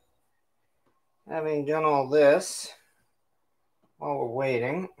 Having done all this, while we're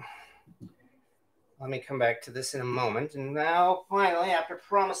waiting, let me come back to this in a moment. And now, finally, after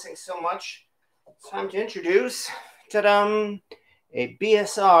promising so much, it's time to introduce, ta-dum, a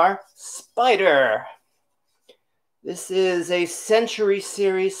BS&R spider. This is a Century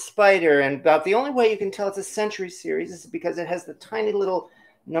Series spider, and about the only way you can tell it's a Century Series is because it has the tiny little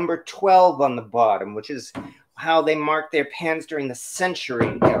number 12 on the bottom, which is how they marked their pans during the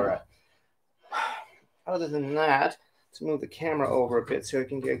Century era. Other than that, let's move the camera over a bit so we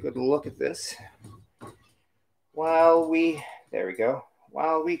can get a good look at this. There we go.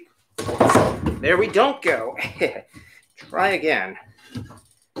 There we don't go. Try again.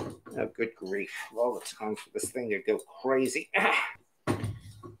 Oh, good grief. All the time for this thing to go crazy. I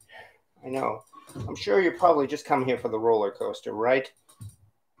know. I'm sure you're probably just coming here for the roller coaster, right?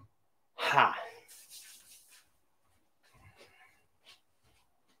 Ha.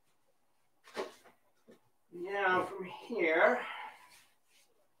 Now, from here,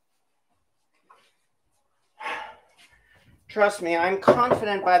 trust me, I'm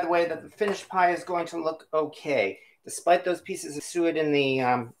confident, by the way, that the finished pie is going to look okay. Despite those pieces of suet in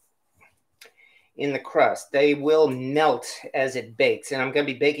the crust, they will melt as it bakes. And I'm going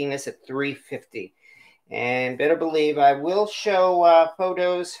to be baking this at 350. And better believe I will show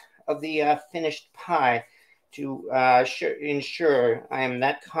photos of the finished pie to ensure I am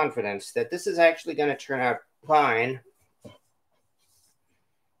that confident that this is actually going to turn out fine.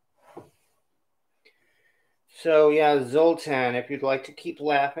 So yeah, Zoltan, if you'd like to keep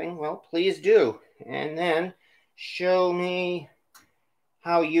laughing, well, please do. And then show me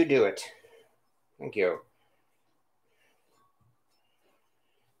how you do it. Thank you.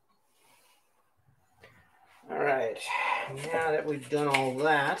 All right, now that we've done all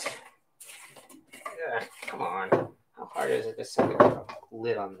that, come on. How hard is it to set a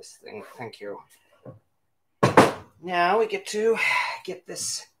lid on this thing? Thank you. Now we get to get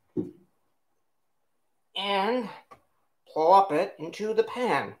this and plop it into the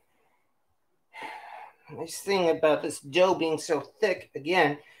pan. Nice thing about this dough being so thick,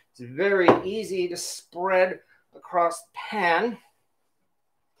 again, it's very easy to spread across the pan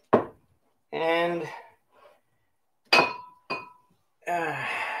and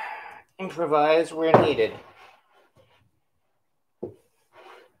improvise where needed.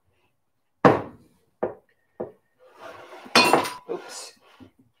 Oops.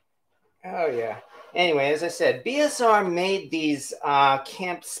 Oh, yeah. Anyway, as I said, BS&R made these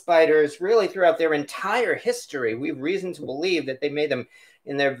camp spiders really throughout their entire history. We have reason to believe that they made them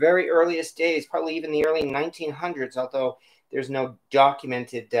in their very earliest days, probably even the early 1900s, although there's no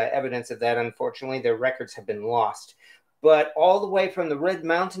documented evidence of that, unfortunately. Their records have been lost. But all the way from the Red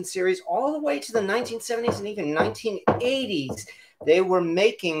Mountain series, all the way to the 1970s and even 1980s, they were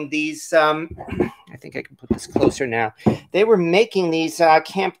making these, I think I can put this closer now. They were making these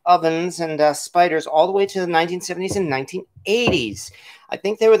camp ovens and spiders all the way to the 1970s and 1980s. I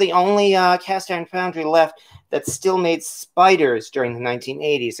think they were the only cast iron foundry left that still made spiders during the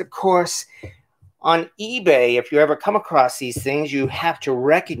 1980s. Of course, on eBay, if you ever come across these things, you have to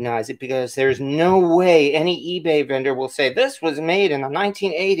recognize it because there's no way any eBay vendor will say this was made in the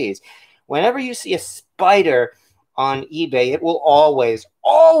 1980s. Whenever you see a spider on eBay, it will always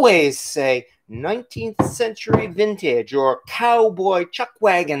say 19th century vintage or cowboy chuck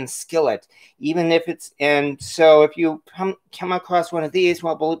wagon skillet, even if it's, and so if you come across one of these,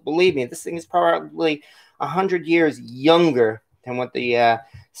 well, believe me, this thing is probably 100 years younger than what the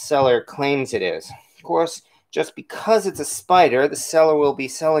seller claims it is. Of course, just because it's a spider, the seller will be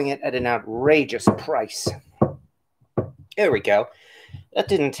selling it at an outrageous price. There we go. That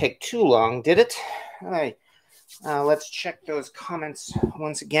didn't take too long, did it? All right. Let's check those comments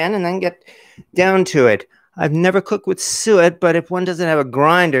once again and then get down to it. I've never cooked with suet, but if one doesn't have a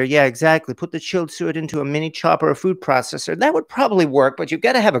grinder, yeah, exactly. Put the chilled suet into a mini chopper or food processor. That would probably work, but you've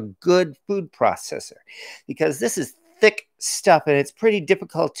got to have a good food processor because this is thick stuff and it's pretty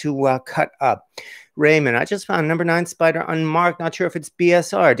difficult to cut up. Raymond, I just found number 9 spider unmarked. Not sure if it's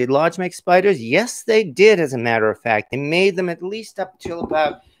BS&R. Did Lodge make spiders? Yes, they did, as a matter of fact. They made them at least up till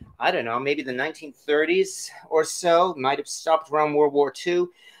about, I don't know, maybe the 1930s or so. Might have stopped around World War II.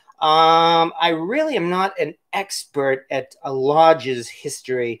 I really am not an expert at a Lodge's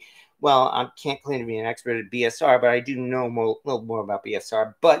history. Well, I can't claim to be an expert at BS&R, but I do know a little more about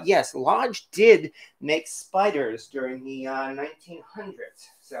BS&R. But yes, Lodge did make spiders during the 1900s.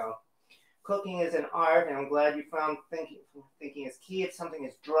 So cooking is an art, and I'm glad you found thinking is key. If something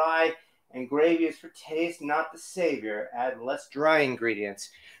is dry and gravy is for taste, not the savior, add less dry ingredients.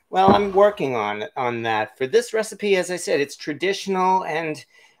 Well, I'm working on that. For this recipe, as I said, it's traditional, and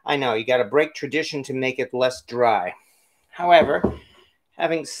I know you got to break tradition to make it less dry. However,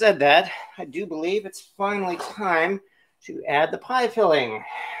 having said that, I do believe it's finally time to add the pie filling.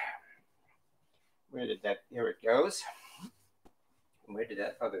 Where did that? Here it goes. Where did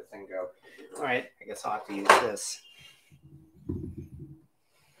that other thing go? All right, I guess I'll have to use this.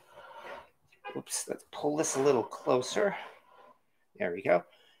 Oops, let's pull this a little closer. There we go.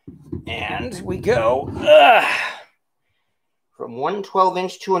 And we go from one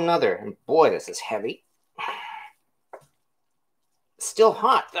 12-inch to another. And boy, this is heavy. Still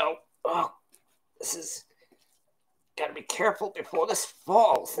hot, though. Oh, this is... Got to be careful before this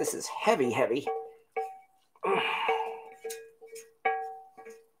falls. This is heavy, heavy.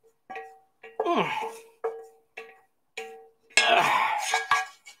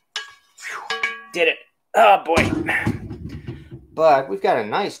 Did it. Oh, boy. But we've got a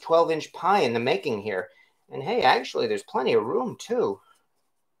nice 12-inch pie in the making here. And hey, actually, there's plenty of room, too.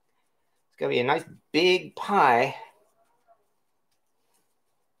 It's going to be a nice big pie.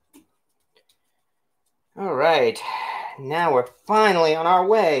 All right. Now we're finally on our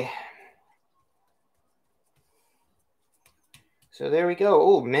way. So there we go.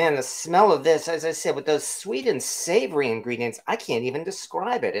 Oh, man, the smell of this, as I said, with those sweet and savory ingredients, I can't even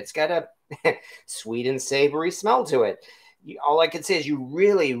describe it. It's got a sweet and savory smell to it. All I can say is you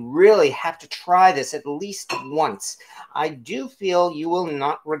really, really have to try this at least once. I do feel you will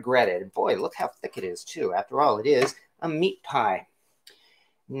not regret it. Boy, look how thick it is, too. After all, it is a meat pie.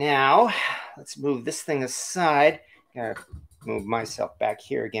 Now, let's move this thing aside. Gotta move myself back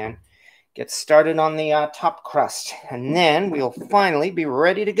here again. Get started on the top crust, and then we'll finally be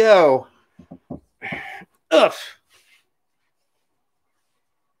ready to go. Ugh.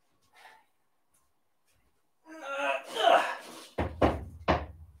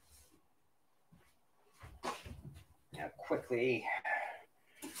 Now quickly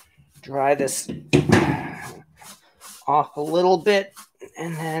dry this off a little bit,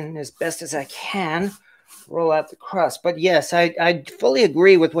 and then as best as I can, roll out the crust. But yes, I fully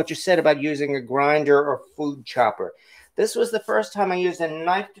agree with what you said about using a grinder or food chopper. This was the first time I used a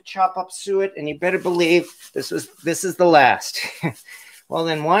knife to chop up suet, and you better believe this is the last. Well,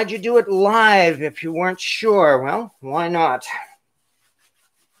 then why'd you do it live if you weren't sure? Well, why not?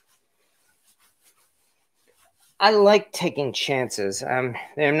 I like taking chances.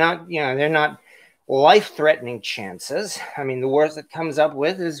 They're not life-threatening chances. I mean, the worst that comes up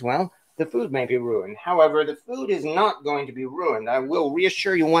with is, well, the food may be ruined. However, the food is not going to be ruined. I will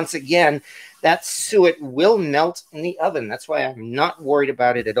reassure you once again that suet will melt in the oven. That's why I'm not worried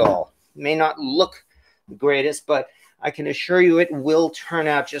about it at all. It may not look the greatest, but I can assure you it will turn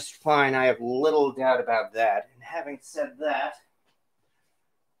out just fine. I have little doubt about that. And having said that,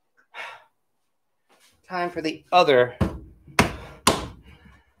 time for the other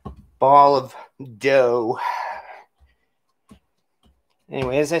ball of dough.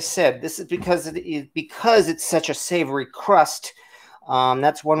 Anyway, as I said, this is because it's such a savory crust.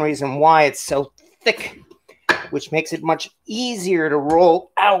 That's one reason why it's so thick, which makes it much easier to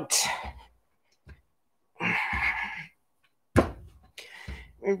roll out.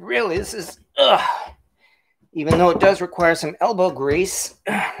 Really, this is, even though it does require some elbow grease,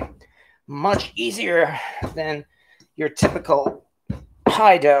 much easier than your typical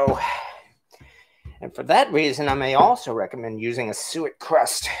pie dough. And for that reason, I may also recommend using a suet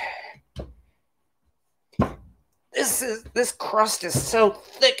crust. This crust is so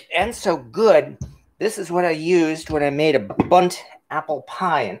thick and so good. This is what I used when I made a bundt apple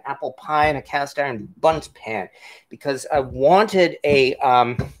pie in a cast iron bundt pan, because I wanted a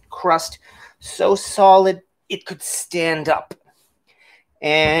crust so solid it could stand up.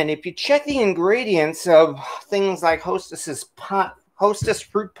 And if you check the ingredients of things like Hostess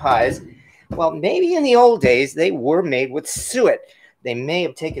fruit pies, Well, maybe in the old days they were made with suet. They may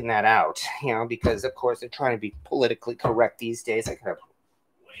have taken that out, you know, because of course they're trying to be politically correct these days. I could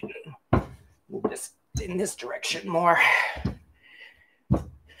have moved this in this direction more.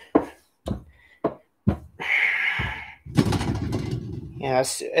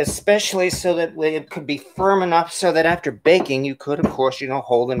 Yes, especially so that it could be firm enough so that after baking you could, of course, you know,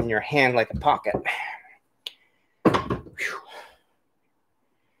 hold them in your hand like a pocket.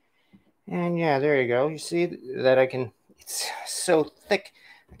 And yeah, there you go. You see that I can, it's so thick,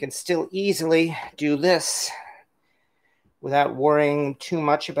 I can still easily do this without worrying too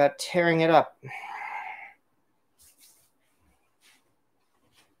much about tearing it up.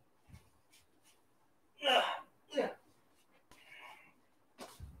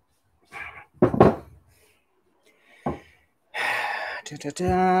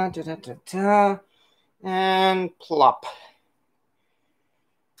 And plop.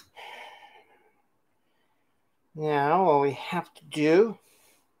 Now all we have to do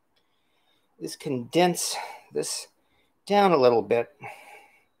is condense this down a little bit.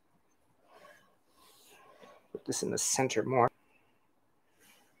 Put this in the center more.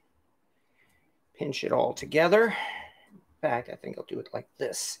 Pinch it all together. In fact, I think I'll do it like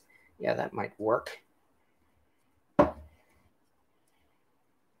this. Yeah, that might work.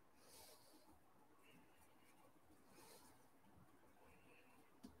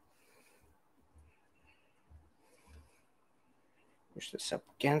 Push this up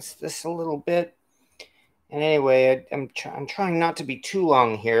against this a little bit. And anyway, I'm trying not to be too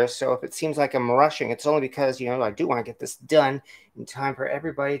long here, so if it seems like I'm rushing, it's only because, you know, I do want to get this done in time for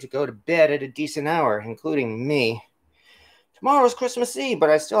everybody to go to bed at a decent hour, including me. Tomorrow's Christmas Eve,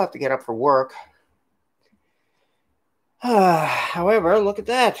 but I still have to get up for work. However, look at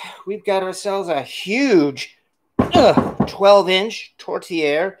that. We've got ourselves a huge 12-inch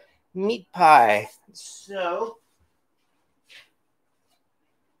Tourtiere meat pie. So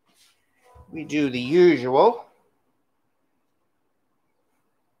we do the usual.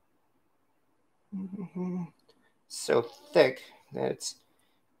 So thick that it's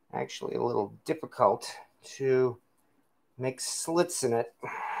actually a little difficult to make slits in it.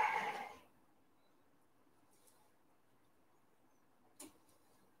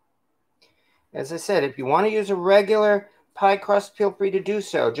 As I said, if you want to use a regular pie crust, feel free to do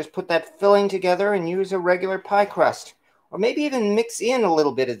so. Just put that filling together and use a regular pie crust. Or maybe even mix in a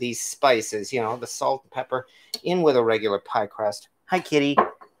little bit of these spices, you know, the salt and pepper in with a regular pie crust. Hi, kitty.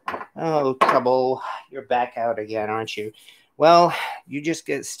 Oh, trouble. You're back out again, aren't you? Well, you just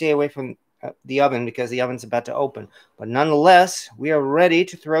stay away from the oven because the oven's about to open. But nonetheless, we are ready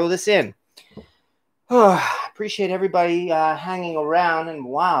to throw this in. Oh, appreciate everybody hanging around. And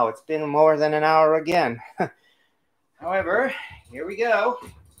wow, it's been more than an hour again. However, here we go.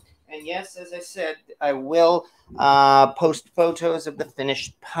 And yes, as I said, I will post photos of the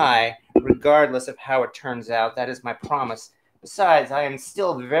finished pie, regardless of how it turns out. That is my promise. Besides, I am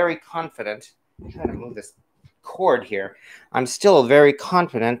still very confident. I'm trying to move this cord here. I'm still very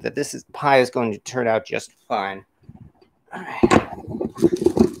confident that this pie is going to turn out just fine. All right.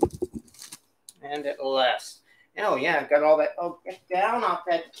 And at last. Oh, yeah, I've got all that. Oh, get down off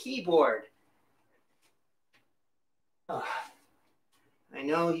that keyboard. Oh. I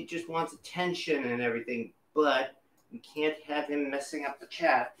know he just wants attention and everything, but we can't have him messing up the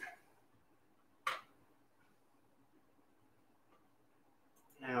chat.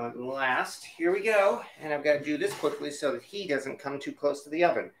 Now at last, here we go. And I've got to do this quickly so that he doesn't come too close to the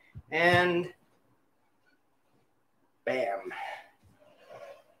oven. And bam.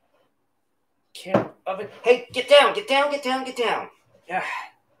 Oven. Hey, get down, get down, get down, get down.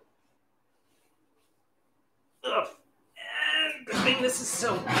 Ugh. Good thing this is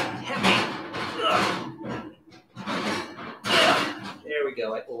so heavy. Ugh. Ugh. There we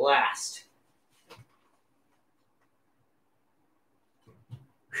go, at last.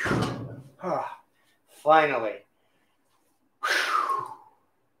 Finally.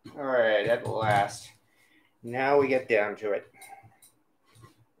 All right, at last. Now we get down to it.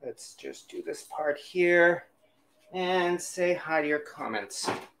 Let's just do this part here and say hi to your comments.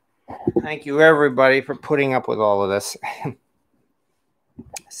 Thank you, everybody, for putting up with all of this.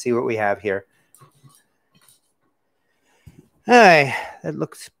 See what we have here. Hey, that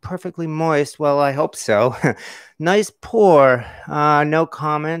looks perfectly moist. Well, I hope so. Nice pour. No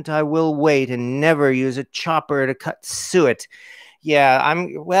comment. I will wait and never use a chopper to cut suet. Yeah,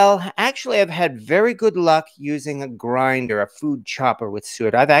 well, actually, I've had very good luck using a grinder, a food chopper with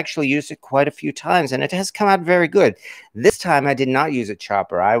suet. I've actually used it quite a few times, and it has come out very good. This time, I did not use a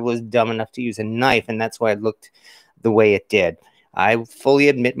chopper. I was dumb enough to use a knife, and that's why it looked the way it did. I fully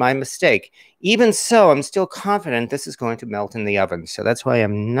admit my mistake. Even so, I'm still confident this is going to melt in the oven, so that's why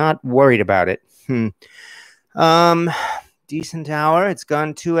I'm not worried about it. Decent hour. It's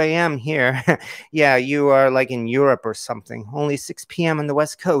gone 2 a.m. here. Yeah, you are like in Europe or something. Only 6 p.m. on the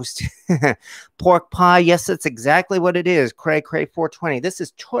West Coast. Pork pie. Yes, that's exactly what it is. Cray 420. This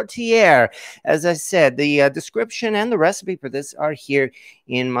is Tourtiere. As I said, the description and the recipe for this are here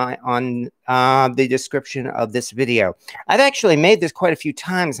in the description of this video. I've actually made this quite a few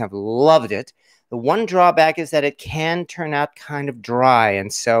times. I've loved it. The one drawback is that it can turn out kind of dry,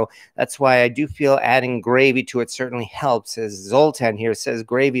 and so that's why I do feel adding gravy to it certainly helps. As Zoltan here says,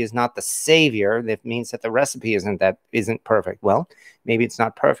 gravy is not the savior. That means that the recipe isn't perfect. Well, maybe it's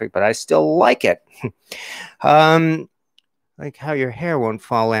not perfect, but I still like it. Like how your hair won't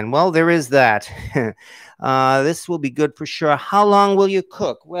fall in. Well, there is that. This will be good for sure. How long will you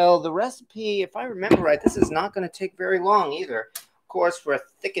cook? Well, the recipe, if I remember right, this is not going to take very long either. Of course, for a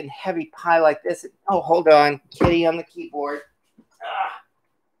thick and heavy pie like this. Oh, hold on. Kitty on the keyboard.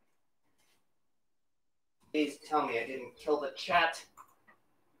 Please tell me I didn't kill the chat.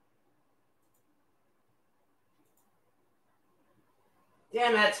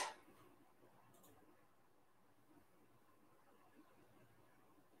 Damn it.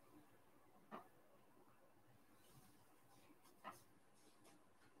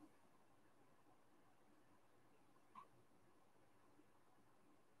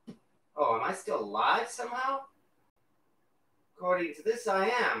 Oh, am I still live somehow? According to this, I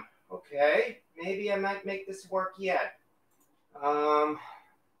am. Okay, maybe I might make this work yet. Hold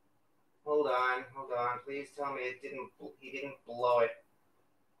on. Please tell me he didn't blow it.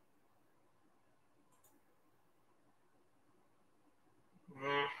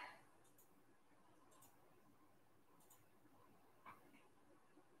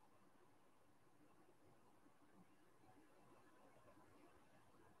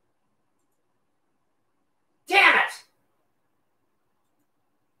 Damn it!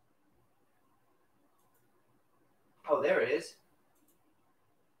 Oh, there it is.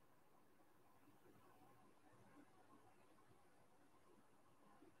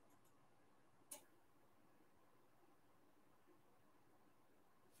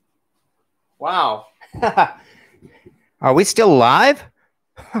 Wow. Are we still live?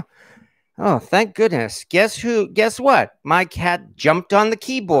 Oh, thank goodness. Guess what? My cat jumped on the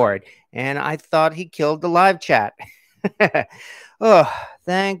keyboard and I thought he killed the live chat. Oh,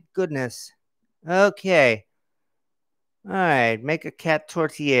 thank goodness. Okay. All right, make a cat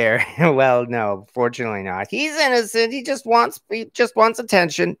tourtiere. Well, no, fortunately not. He's innocent. He just wants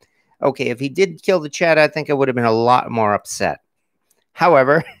attention. Okay, if he did kill the chat, I think I would have been a lot more upset.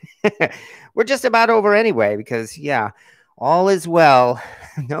 However, we're just about over anyway because, yeah, all is well.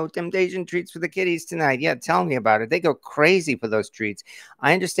 No temptation treats for the kitties tonight. Yeah, tell me about it. They go crazy for those treats.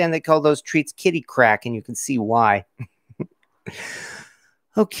 I understand they call those treats kitty crack, and you can see why.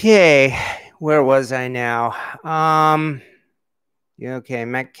 Okay, where was I now? Yeah, okay,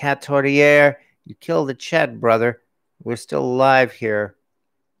 Mac Cat Tourtiere. You killed the chat, brother. We're still alive here.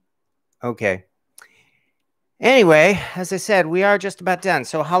 Okay. Anyway, as I said, we are just about done.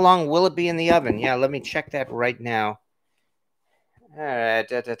 So how long will it be in the oven? Yeah, let me check that right now. All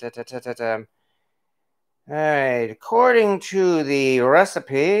right. All right. According to the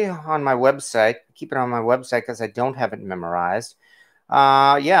recipe on my website, keep it on my website because I don't have it memorized.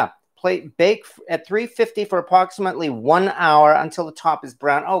 Yeah. Bake at 350 for approximately 1 hour until the top is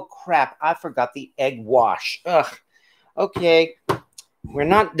brown. Oh, crap. I forgot the egg wash. Ugh. Okay. We're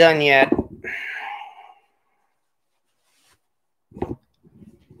not done yet.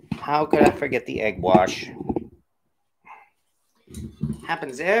 How could I forget the egg wash?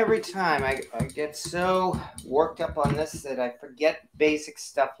 Happens every time. I get so worked up on this that I forget basic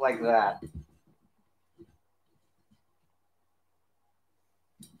stuff like that.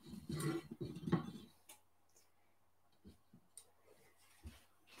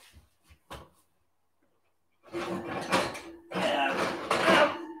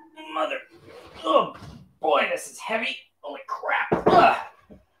 Mother. Oh, boy, this is heavy. Holy crap. Ugh.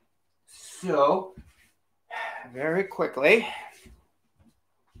 So, very quickly.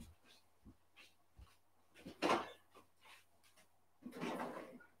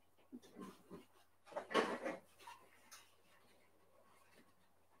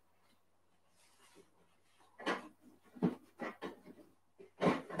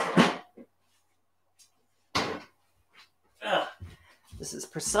 This is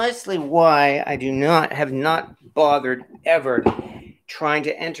precisely why I have not bothered ever trying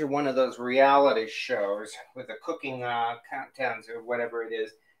to enter one of those reality shows with the cooking countdowns or whatever it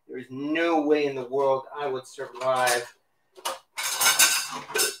is. There is no way in the world I would survive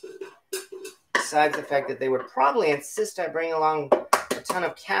Besides the fact that they would probably insist I bring along a ton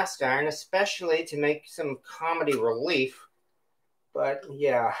of cast iron, especially to make some comedy relief. But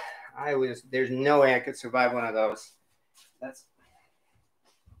yeah, there's no way I could survive one of those. That's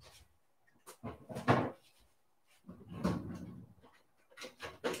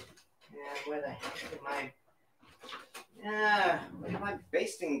where the heck did my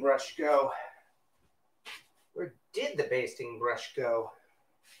basting brush go? Where did the basting brush go?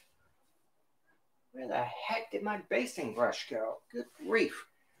 Where the heck did my basting brush go? Good grief.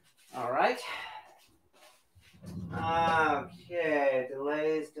 All right. Okay,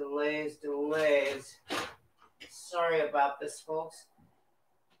 delays. Sorry about this, folks.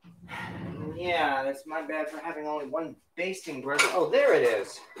 Yeah, that's my bad for having only one basting brush. Oh, there it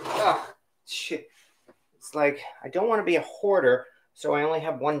is. Oh, shit. It's like, I don't want to be a hoarder, so I only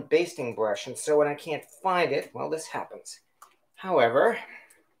have one basting brush, and so when I can't find it, well, this happens. However,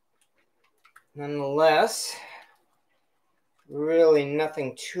 nonetheless, really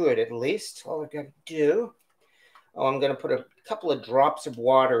nothing to it, at least. All I've got to do... Oh, I'm going to put a couple of drops of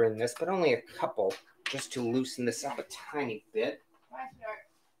water in this, but only a couple, just to loosen this up a tiny bit.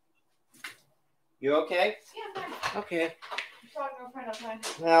 You okay? Yeah, fine. Okay. I'm talking to a friend outside.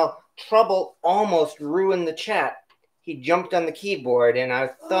 Well, Trouble almost ruined the chat. He jumped on the keyboard, and I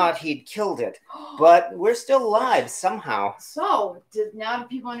thought he'd killed it. But we're still live somehow. So, now do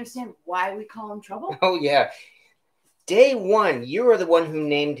people understand why we call him Trouble? Oh, yeah. Day one, you were the one who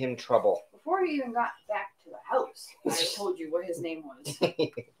named him Trouble. Before he even got back to the house, I told you what his name was.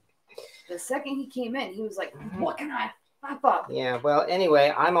 The second he came in, he was like, what can I pop up? Yeah, well,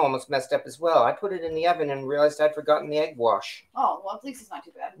 anyway, I'm almost messed up as well. I put it in the oven and realized I'd forgotten the egg wash. Oh, well, at least it's not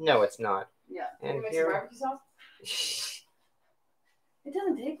too bad. No, it's not. Yeah. And you make here... some barbecue sauce? It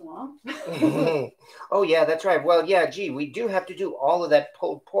doesn't take long. Oh, yeah, that's right. Well, yeah, gee, we do have to do all of that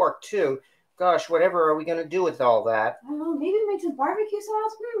pulled pork, too. Gosh, whatever are we going to do with all that? I don't know, maybe make some barbecue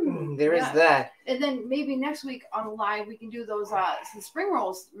sauce? There is that. And then maybe next week on live, we can do those some spring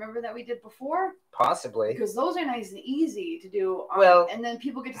rolls. Remember that we did before? Possibly. Because those are nice and easy to do. Well, and then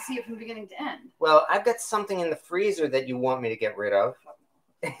people get to see it from beginning to end. Well, I've got something in the freezer that you want me to get rid of.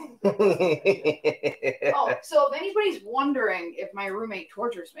 Oh, so if anybody's wondering if my roommate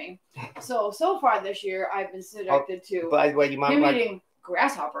tortures me, so far this year I've been subjected to by the way, you might want eating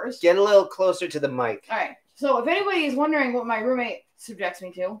grasshoppers. Get a little closer to the mic. All right. So if anybody is wondering what my roommate subjects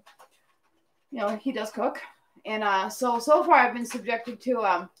me to, he does cook, and so far I've been subjected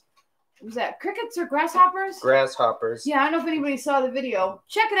to was that crickets or grasshoppers? Grasshoppers. Yeah, I don't know if anybody saw the video.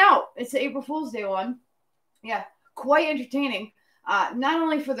 Check it out. It's the April Fool's Day one. Yeah, quite entertaining. Not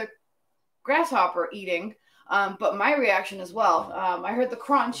only for the grasshopper eating, but my reaction as well. I heard the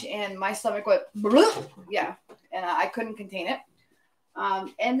crunch and my stomach went bloop. Yeah, and I couldn't contain it.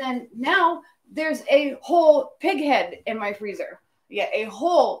 And then now there's a whole pig head in my freezer. Yeah, a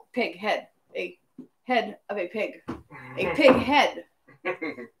whole pig head. A head of a pig. A pig head.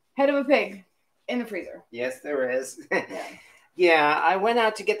 Head of a pig in the freezer. Yes, there is. Yeah. Yeah, I went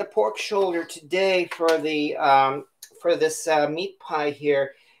out to get the pork shoulder today for the for this meat pie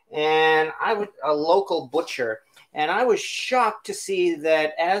here, and I was a local butcher, and I was shocked to see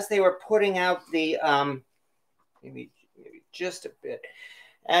that as they were putting out the maybe just a bit,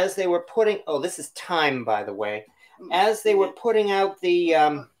 as they were putting, oh, this is thyme, by the way, as they were putting out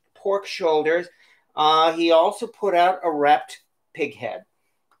the pork shoulders, he also put out a wrapped pig head,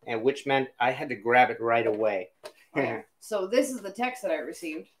 and which meant I had to grab it right away. Okay. So this is the text that I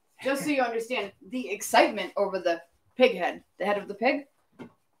received, just so you understand the excitement over the pig head, the head of the pig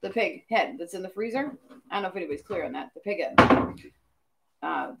head that's in the freezer. I don't know if anybody's clear on that. The pig head.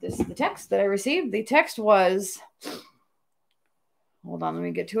 This is the text that I received. The text was, hold on, let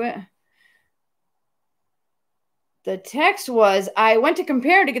me get to it. The text was, I went to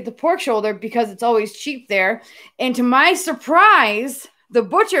Compare to get the pork shoulder because it's always cheap there. And to my surprise, the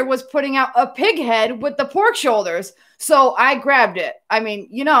butcher was putting out a pig head with the pork shoulders. So I grabbed it. I mean,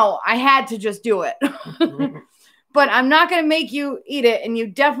 I had to just do it. But I'm not going to make you eat it. And you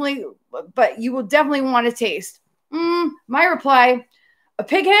will definitely want to taste. My reply, a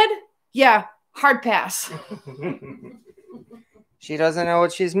pig head? Yeah, hard pass. She doesn't know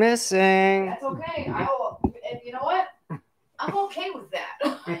what she's missing. That's okay. And you know what? I'm okay with that.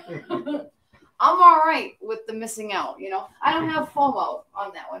 I'm all right with the missing out. I don't have FOMO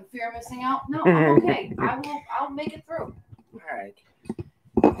on that one. Fear of missing out. No, I'm okay. I'll make it through. All right.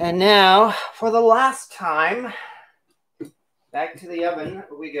 And now, for the last time, back to the oven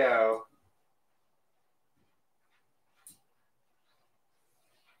we go.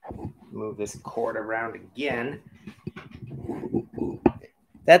 Move this cord around again.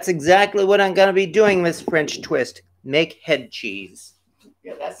 That's exactly what I'm going to be doing, Miss French Twist. Make head cheese.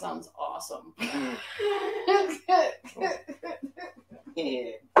 Yeah, that sounds awesome.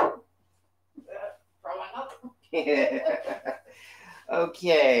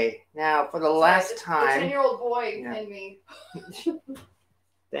 Okay, now for the last time. The 10-year-old boy and me.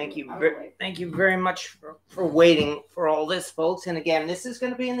 Thank you very much for waiting for all this, folks. And again, this is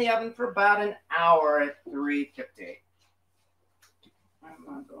going to be in the oven for about an hour at 350. I'm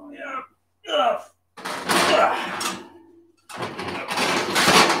not going.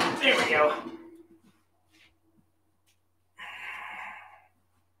 There we go.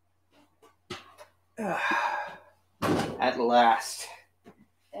 At last.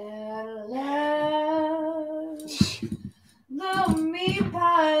 At last. The meat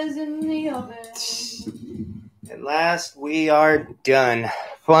pie's in the oven. At last, we are done.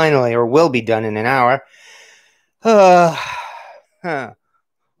 Finally, or will be done in an hour.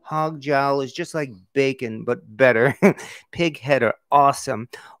 Hog jowl is just like bacon, but better. Pig head are awesome.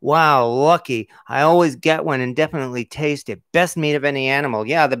 Wow, lucky. I always get one and definitely taste it. Best meat of any animal.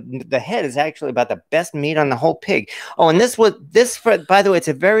 Yeah, the head is actually about the best meat on the whole pig. Oh, and by the way, it's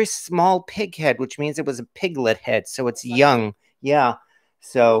a very small pig head, which means it was a piglet head, so it's young. Yeah.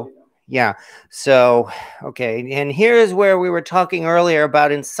 So yeah. So, okay. And here's where we were talking earlier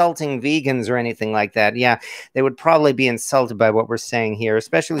about insulting vegans or anything like that. Yeah, they would probably be insulted by what we're saying here,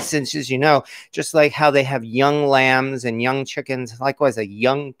 especially since, as you know, just like how they have young lambs and young chickens, likewise a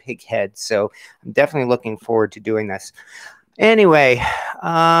young pig head. So I'm definitely looking forward to doing this. Anyway,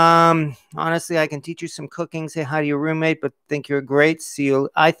 honestly, I can teach you some cooking, say hi to your roommate, but think you're great.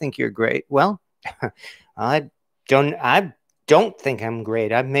 I think you're great. Well, I don't think I'm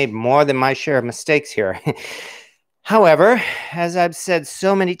great. I've made more than my share of mistakes here. However, as I've said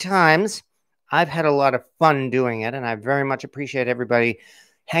so many times, I've had a lot of fun doing it, and I very much appreciate everybody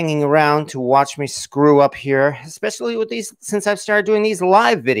hanging around to watch me screw up here, especially with these, since I've started doing these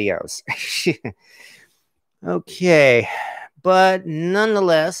live videos. Okay, but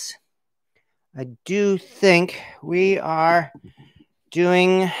nonetheless, I do think we are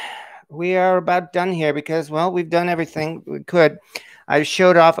about done here because, well, we've done everything we could. I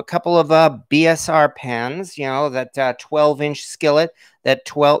showed off a couple of BS&R pans, you know, that 12-inch skillet, that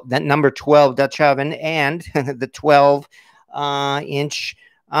number 12 Dutch oven, and the 12-inch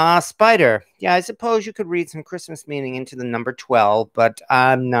spider. Yeah, I suppose you could read some Christmas meaning into the number 12, but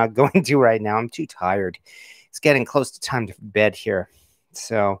I'm not going to right now. I'm too tired. It's getting close to time to bed here.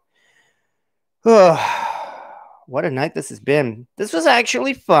 So, what a night this has been. This was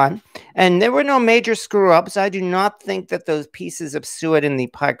actually fun, and there were no major screw-ups. I do not think that those pieces of suet in the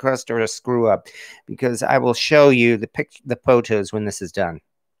pie crust are a screw-up, because I will show you the photos when this is done.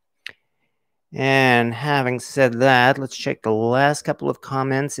 And having said that, let's check the last couple of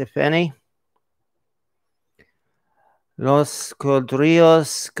comments, if any. Los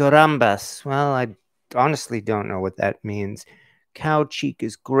Codrillos Carambas. Well, I honestly don't know what that means. Cow cheek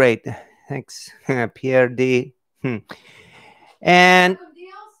is great. Thanks, Pierre D. And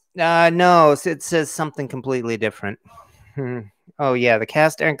no, it says something completely different. Oh yeah, the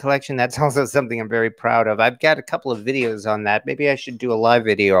cast iron collection, that's also something I'm very proud of. I've got a couple of videos on that. Maybe I should do a live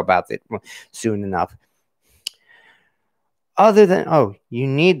video about it soon enough. Other than, oh, you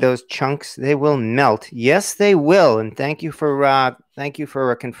need those chunks, they will melt. Yes, they will. And thank you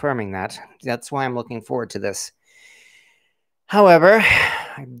for confirming that. That's why I'm looking forward to this. However,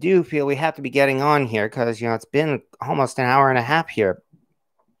 I do feel we have to be getting on here because, you know, it's been almost an hour and a half here.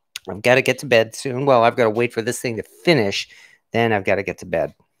 I've got to get to bed soon. Well, I've got to wait for this thing to finish. Then I've got to get to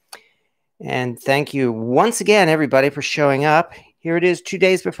bed. And thank you once again, everybody, for showing up. Here it is 2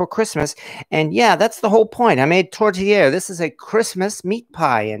 days before Christmas. And yeah, that's the whole point. I made Tourtiere. This is a Christmas meat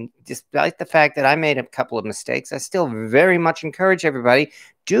pie. And despite the fact that I made a couple of mistakes, I still very much encourage everybody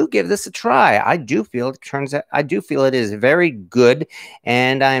to give this a try. I do feel it is very good.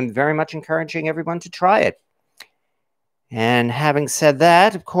 And I'm very much encouraging everyone to try it. And having said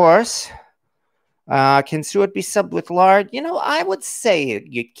that, of course, can suet be subbed with lard? You know, I would say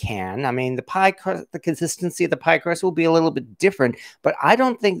you can. I mean, the pie crust, the consistency of the pie crust will be a little bit different, but I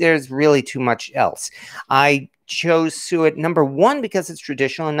don't think there's really too much else. I chose suet, number one, because it's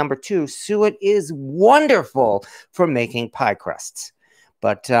traditional, and number two, suet is wonderful for making pie crusts.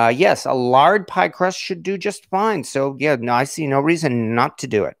 But yes, a lard pie crust should do just fine. So yeah, no, I see no reason not to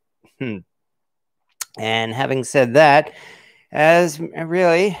do it. And having said that, as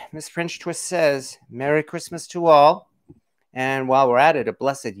really Miss French Twist says, Merry Christmas to all. And while we're at it, a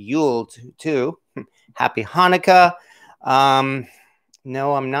blessed Yule too. Happy Hanukkah.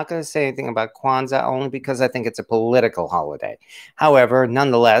 No, I'm not going to say anything about Kwanzaa, only because I think it's a political holiday. However,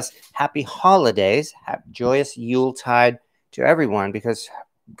 nonetheless, happy holidays, happy joyous Yuletide to everyone, because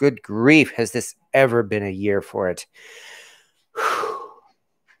good grief, has this ever been a year for it.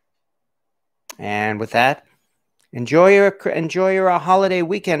 And with that, enjoy your holiday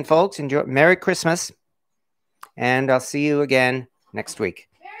weekend, folks. Enjoy. Merry Christmas. And I'll see you again next week.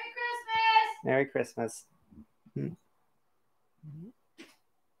 Merry Christmas. Merry Christmas.